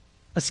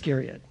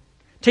Iscariot.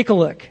 Take a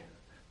look.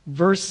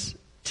 Verse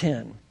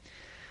 10.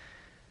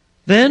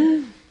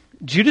 Then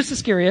Judas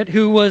Iscariot,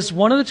 who was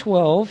one of the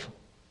 12,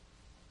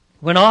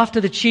 went off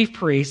to the chief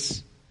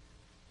priests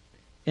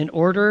in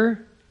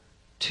order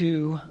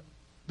to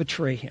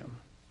betray him.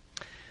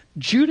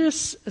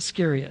 Judas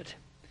Iscariot.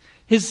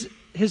 His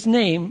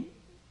name,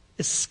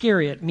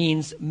 Iscariot,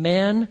 means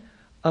man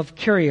of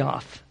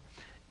Kerioth.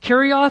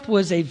 Kerioth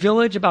was a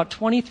village about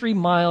 23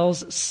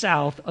 miles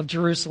south of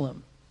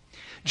Jerusalem.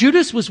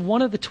 Judas was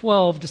one of the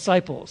 12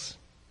 disciples.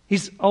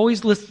 He's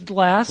always listed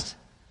last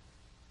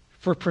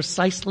for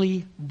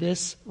precisely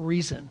this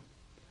reason.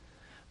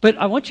 But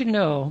I want you to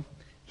know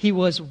he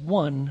was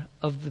one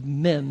of the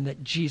men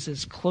that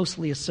Jesus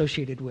closely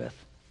associated with.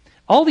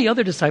 All the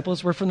other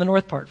disciples were from the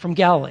north part, from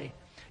Galilee.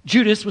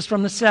 Judas was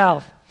from the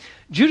south.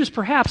 Judas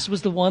perhaps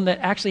was the one that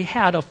actually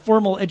had a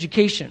formal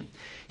education.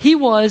 He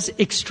was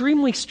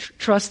extremely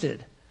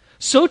trusted,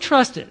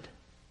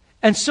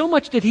 and so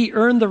much did he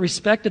earn the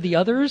respect of the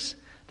others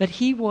that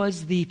he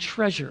was the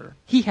treasurer.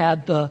 He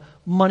had the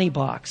money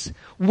box.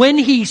 When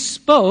he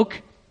spoke,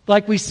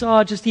 like we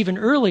saw just even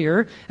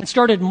earlier, and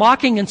started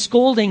mocking and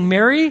scolding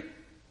Mary,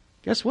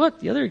 guess what?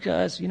 The other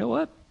guys, you know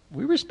what?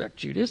 We respect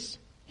Judas.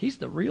 He's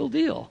the real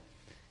deal.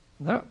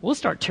 We'll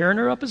start tearing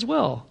her up as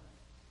well.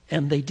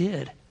 And they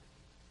did.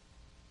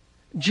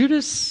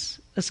 Judas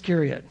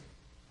Iscariot.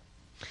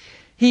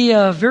 He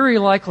very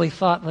likely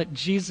thought that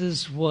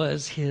Jesus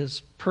was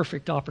his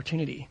perfect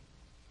opportunity.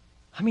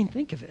 I mean,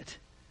 think of it.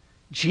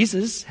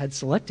 Jesus had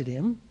selected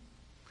him.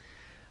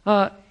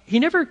 He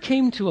never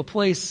came to a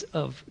place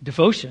of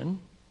devotion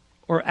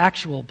or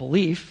actual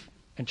belief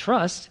and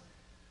trust,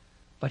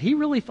 but he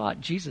really thought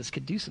Jesus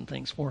could do some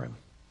things for him.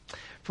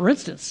 For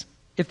instance,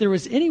 if there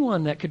was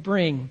anyone that could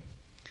bring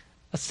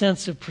a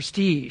sense of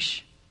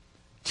prestige,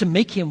 to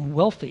make him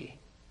wealthy,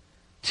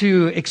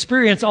 to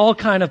experience all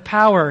kind of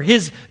power,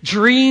 his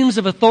dreams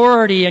of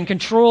authority and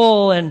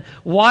control and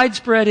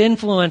widespread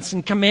influence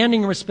and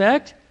commanding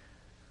respect,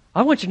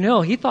 I want you to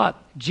know he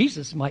thought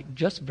Jesus might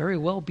just very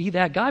well be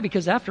that guy,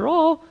 because after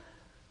all,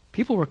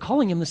 people were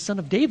calling him the Son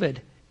of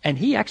David, and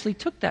he actually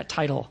took that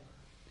title.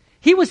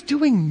 He was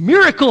doing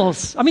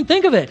miracles. I mean,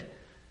 think of it.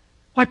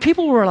 Why,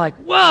 people were like,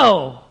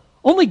 whoa,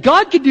 only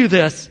God could do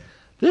this.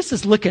 This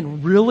is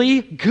looking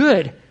really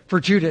good for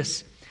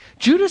Judas.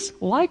 Judas,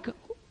 like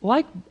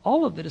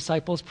all of the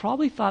disciples,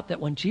 probably thought that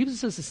when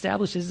Jesus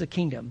establishes a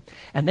kingdom,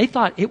 and they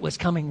thought it was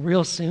coming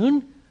real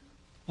soon,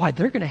 why,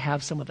 they're going to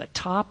have some of the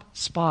top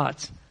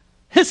spots.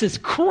 This is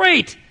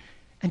great!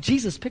 And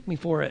Jesus picked me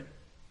for it.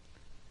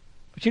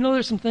 But you know,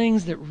 there's some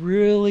things that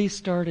really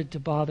started to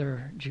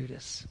bother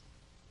Judas.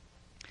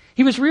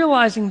 He was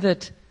realizing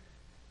that,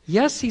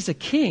 yes, he's a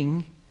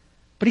king,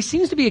 but he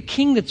seems to be a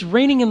king that's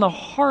reigning in the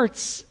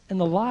hearts and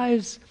the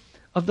lives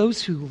of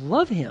those who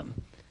love him.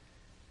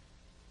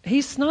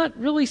 He's not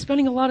really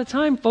spending a lot of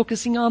time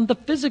focusing on the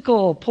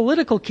physical,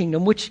 political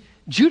kingdom, which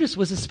Judas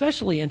was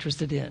especially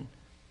interested in.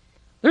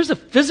 There's a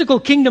physical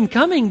kingdom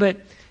coming, but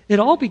it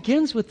all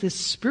begins with this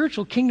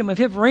spiritual kingdom of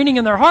him reigning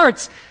in their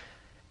hearts.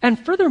 And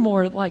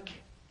furthermore,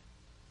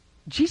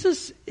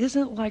 Jesus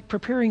isn't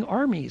preparing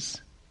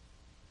armies,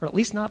 or at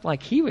least not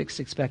like he was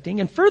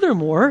expecting. And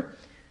furthermore,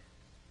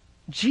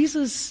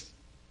 Jesus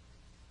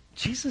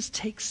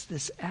takes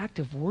this act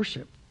of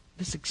worship,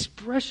 this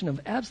expression of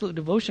absolute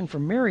devotion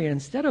from Mary, and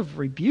instead of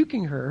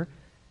rebuking her,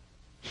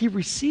 he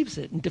receives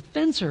it and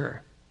defends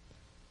her.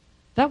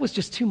 That was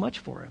just too much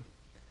for him.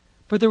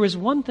 But there was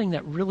one thing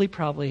that really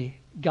probably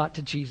got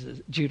to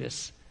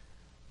Judas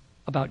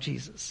about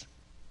Jesus,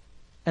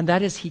 and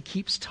that is he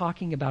keeps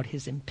talking about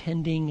his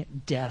impending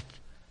death.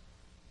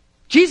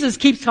 Jesus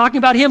keeps talking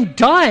about him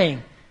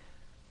dying.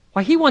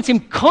 Why, he wants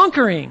him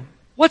conquering.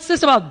 What's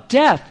this about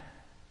death?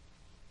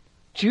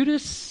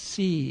 Judas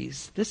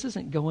sees this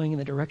isn't going in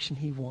the direction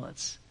he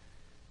wants.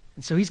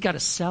 And so he's got to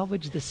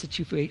salvage the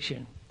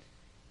situation.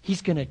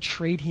 He's going to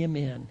trade him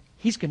in.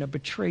 He's going to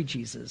betray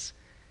Jesus.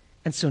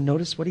 And so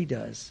notice what he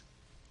does.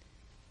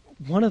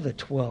 One of the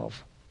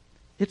 12,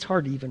 it's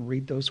hard to even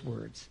read those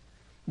words.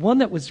 One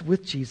that was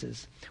with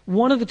Jesus,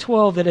 one of the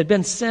 12 that had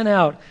been sent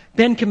out,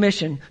 been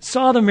commissioned,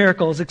 saw the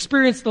miracles,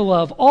 experienced the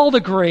love, all the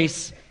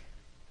grace,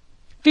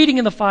 feeding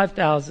in the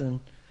 5,000,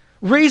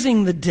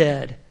 raising the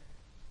dead.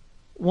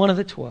 One of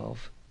the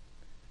 12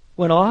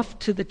 went off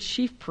to the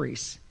chief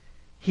priests.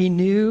 He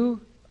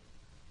knew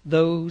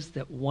those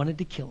that wanted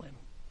to kill him.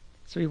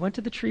 So he went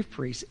to the chief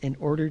priests in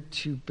order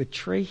to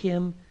betray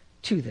him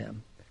to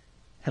them.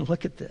 And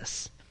look at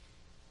this.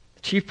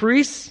 The chief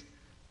priests,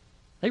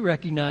 they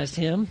recognized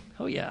him.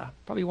 Oh yeah,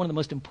 probably one of the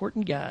most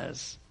important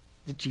guys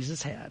that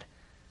Jesus had.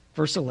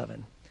 Verse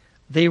 11.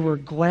 They were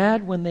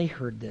glad when they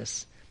heard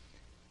this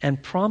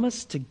and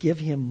promised to give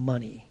him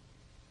money.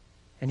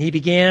 And he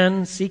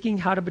began seeking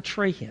how to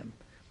betray him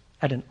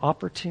at an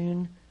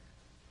opportune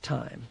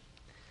time.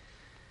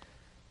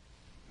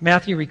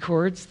 Matthew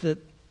records that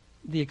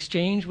the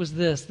exchange was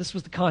this. This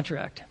was the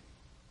contract.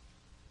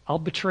 I'll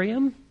betray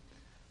him.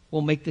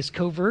 We'll make this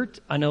covert.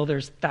 I know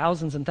there's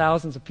thousands and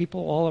thousands of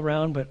people all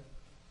around, but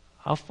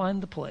I'll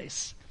find the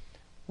place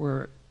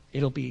where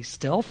it'll be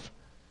stealth,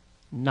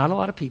 not a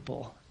lot of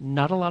people,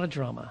 not a lot of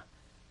drama,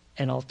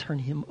 and I'll turn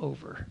him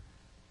over.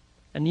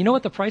 And you know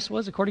what the price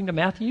was according to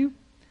Matthew?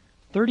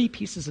 30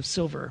 pieces of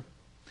silver.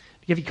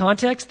 To give you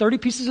context, 30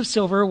 pieces of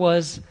silver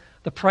was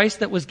the price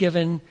that was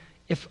given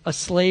if a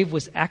slave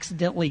was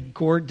accidentally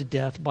gored to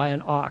death by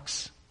an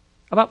ox.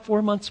 About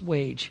 4 months'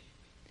 wage.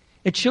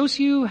 It shows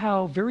you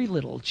how very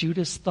little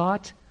Judas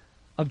thought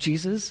of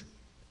Jesus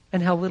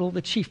and how little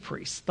the chief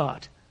priests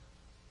thought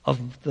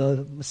of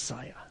the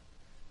Messiah.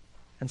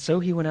 And so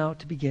he went out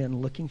to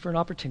begin looking for an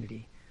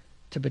opportunity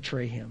to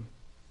betray him.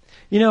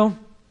 You know,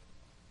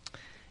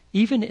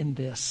 even in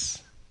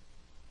this,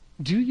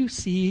 do you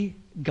see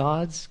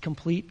God's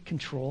complete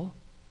control?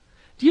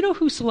 Do you know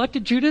who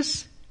selected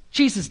Judas?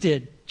 Jesus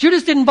did.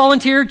 Judas didn't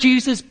volunteer.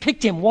 Jesus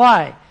picked him.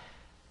 Why?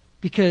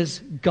 Because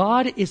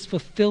God is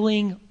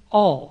fulfilling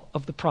all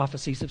of the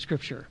prophecies of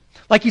Scripture.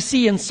 Like you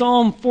see in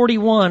Psalm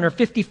 41 or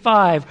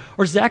 55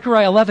 or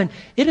Zechariah 11,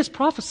 it is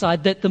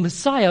prophesied that the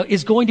Messiah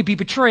is going to be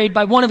betrayed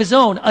by one of his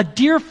own, a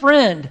dear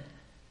friend.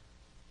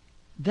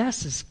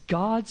 This is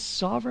God's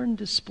sovereign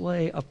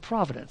display of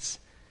providence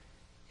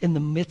in the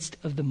midst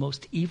of the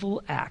most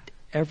evil act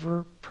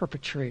ever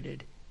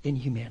perpetrated in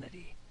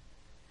humanity.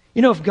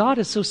 You know, if God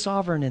is so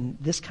sovereign in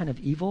this kind of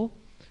evil,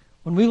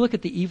 when we look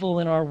at the evil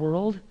in our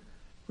world,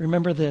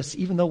 remember this,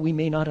 even though we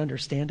may not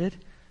understand it,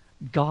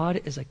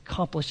 God is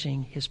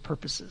accomplishing his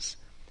purposes.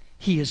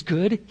 He is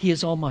good, he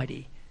is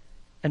almighty,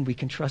 and we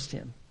can trust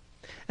him.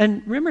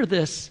 And remember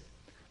this,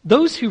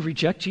 those who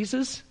reject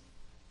Jesus,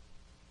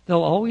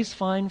 they'll always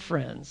find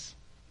friends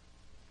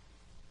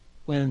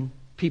when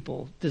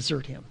people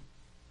desert him.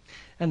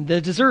 And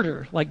the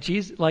deserter, like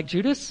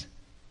Judas,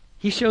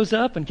 he shows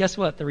up, and guess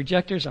what? The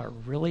rejectors are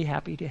really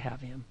happy to have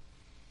him.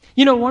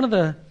 You know, one of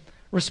the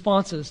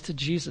responses to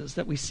Jesus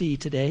that we see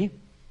today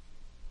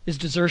is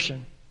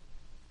desertion.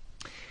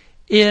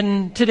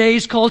 In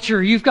today's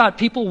culture, you've got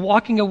people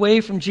walking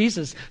away from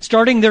Jesus,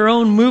 starting their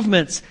own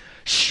movements,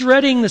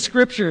 shredding the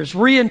scriptures,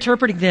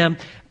 reinterpreting them.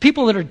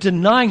 People that are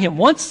denying him.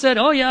 Once said,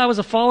 oh yeah, I was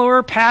a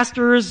follower,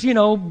 pastors,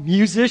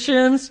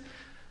 musicians,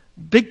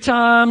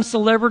 big-time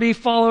celebrity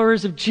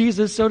followers of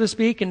Jesus, so to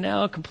speak, and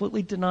now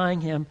completely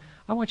denying him.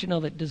 I want you to know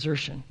that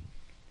desertion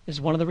is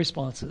one of the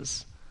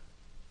responses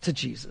to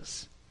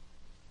Jesus.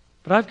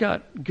 But I've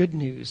got good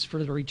news for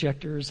the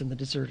rejectors and the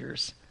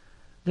deserters.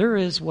 There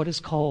is what is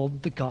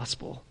called the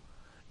gospel.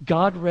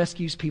 God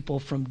rescues people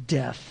from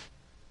death,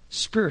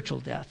 spiritual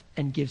death,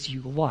 and gives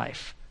you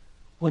life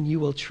when you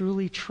will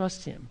truly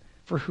trust him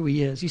for who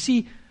he is. You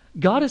see,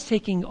 God is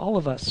taking all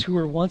of us who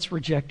were once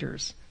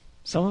rejectors,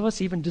 some of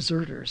us even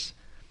deserters,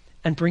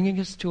 and bringing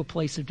us to a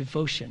place of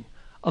devotion,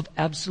 of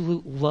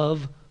absolute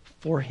love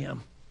for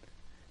him.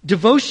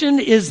 Devotion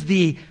is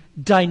the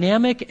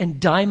dynamic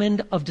and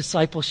diamond of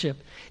discipleship.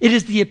 It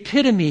is the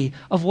epitome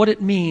of what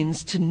it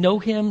means to know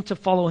him, to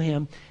follow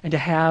him, and to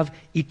have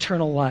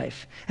eternal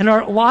life. And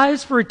our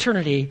lives for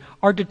eternity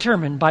are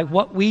determined by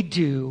what we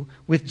do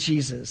with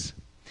Jesus.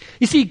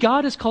 You see,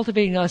 God is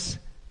cultivating us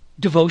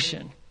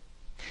devotion.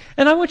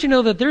 And I want you to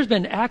know that there's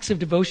been acts of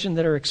devotion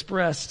that are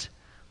expressed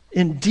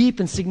in deep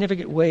and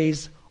significant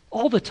ways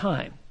all the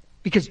time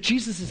because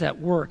Jesus is at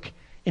work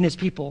in his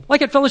people.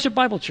 Like at Fellowship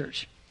Bible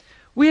Church,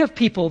 we have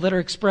people that are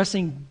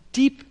expressing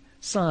deep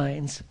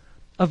signs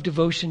of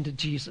devotion to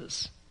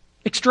Jesus.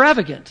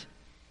 Extravagant.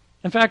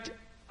 In fact,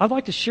 I'd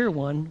like to share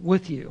one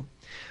with you.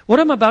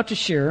 What I'm about to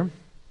share,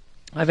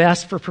 I've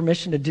asked for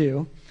permission to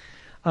do.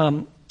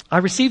 I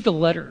received a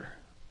letter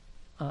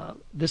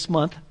this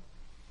month.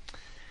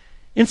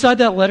 Inside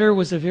that letter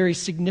was a very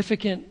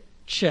significant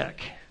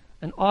check,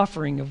 an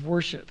offering of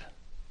worship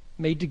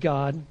made to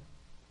God,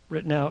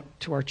 written out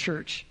to our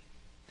church.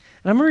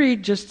 And I'm going to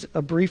read just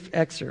a brief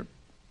excerpt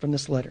from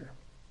this letter.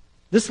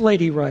 This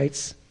lady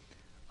writes,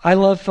 I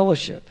love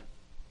fellowship.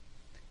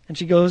 And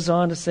she goes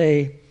on to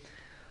say,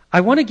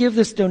 I want to give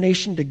this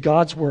donation to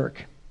God's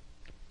work,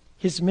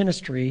 his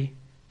ministry,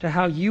 to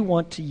how you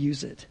want to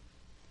use it.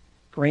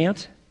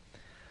 Grant,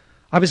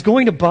 I was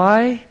going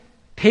to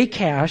pay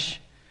cash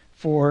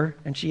for,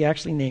 and she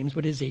actually names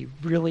what is a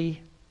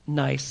really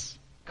nice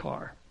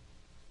car.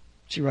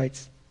 She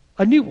writes,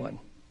 a new one.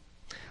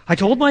 I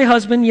told my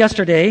husband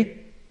yesterday,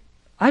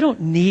 I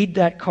don't need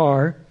that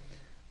car.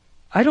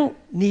 I don't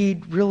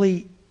need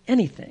really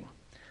anything.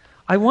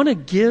 I want to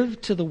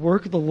give to the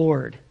work of the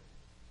Lord.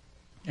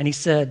 And he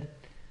said,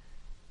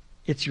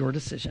 it's your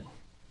decision.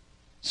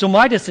 So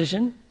my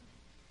decision,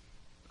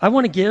 I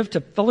want to give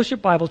to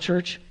Fellowship Bible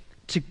Church,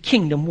 to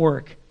kingdom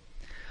work.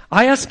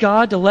 I ask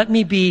God to let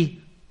me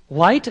be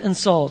light and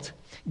salt.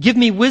 Give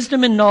me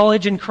wisdom and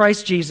knowledge in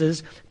Christ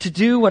Jesus to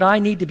do what I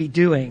need to be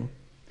doing.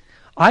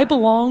 I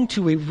belong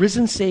to a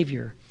risen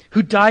Savior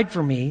who died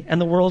for me and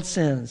the world's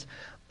sins.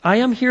 I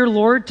am here,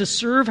 Lord, to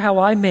serve how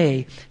I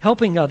may,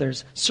 helping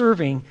others,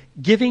 serving,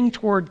 giving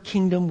toward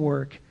kingdom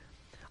work.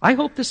 I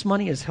hope this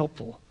money is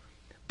helpful,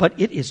 but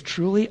it is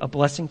truly a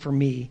blessing for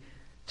me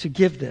to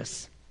give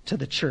this to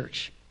the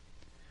church.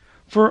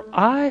 For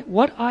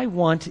what I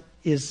want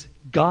is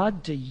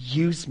God to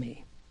use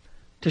me,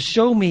 to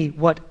show me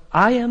what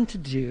I am to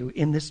do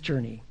in this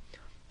journey,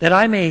 that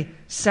I may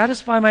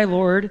satisfy my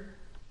Lord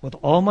with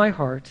all my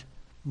heart,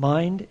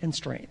 mind, and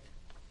strength.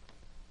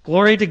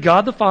 Glory to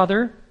God the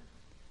Father,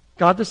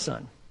 God the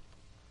Son,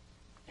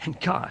 and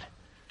God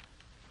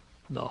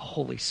the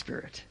Holy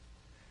Spirit.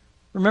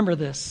 Remember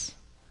this.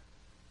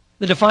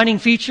 The defining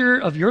feature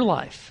of your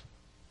life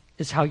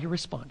is how you're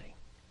responding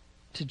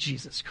to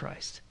Jesus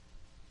Christ.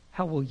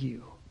 How will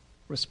you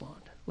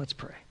respond? Let's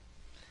pray.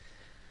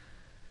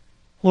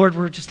 Lord,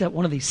 we're just at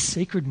one of these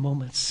sacred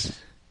moments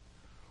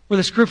where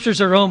the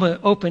scriptures are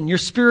open. Your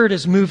Spirit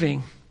is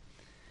moving.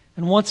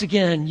 And once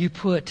again, you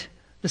put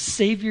the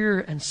Savior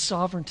and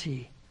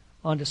sovereignty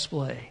on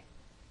display.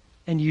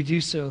 And you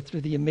do so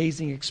through the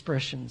amazing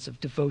expressions of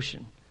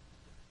devotion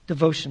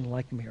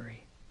like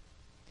Mary.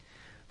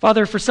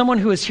 Father, for someone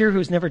who is here who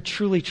has never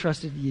truly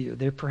trusted you,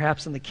 they're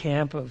perhaps in the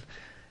camp of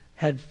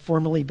had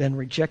formerly been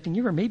rejecting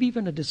you, or maybe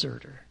even a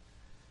deserter,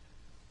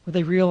 where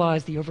they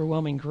realize the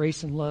overwhelming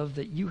grace and love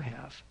that you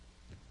have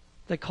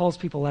that calls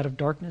people out of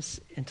darkness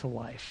into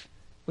life.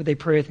 Would they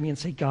pray with me and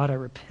say, God, I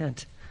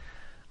repent.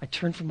 I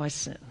turn from my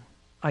sin.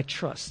 I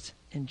trust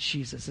in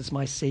Jesus as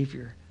my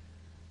Savior.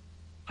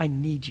 I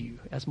need you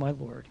as my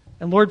Lord.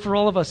 And Lord, for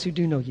all of us who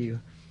do know you,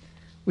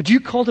 would you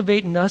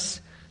cultivate in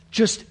us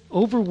just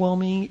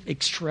overwhelming,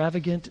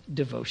 extravagant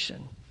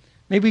devotion?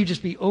 May we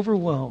just be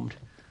overwhelmed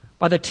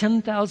by the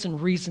 10,000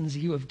 reasons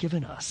you have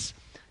given us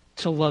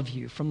to love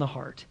you from the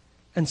heart.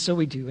 And so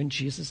we do in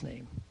Jesus'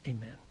 name.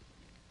 Amen.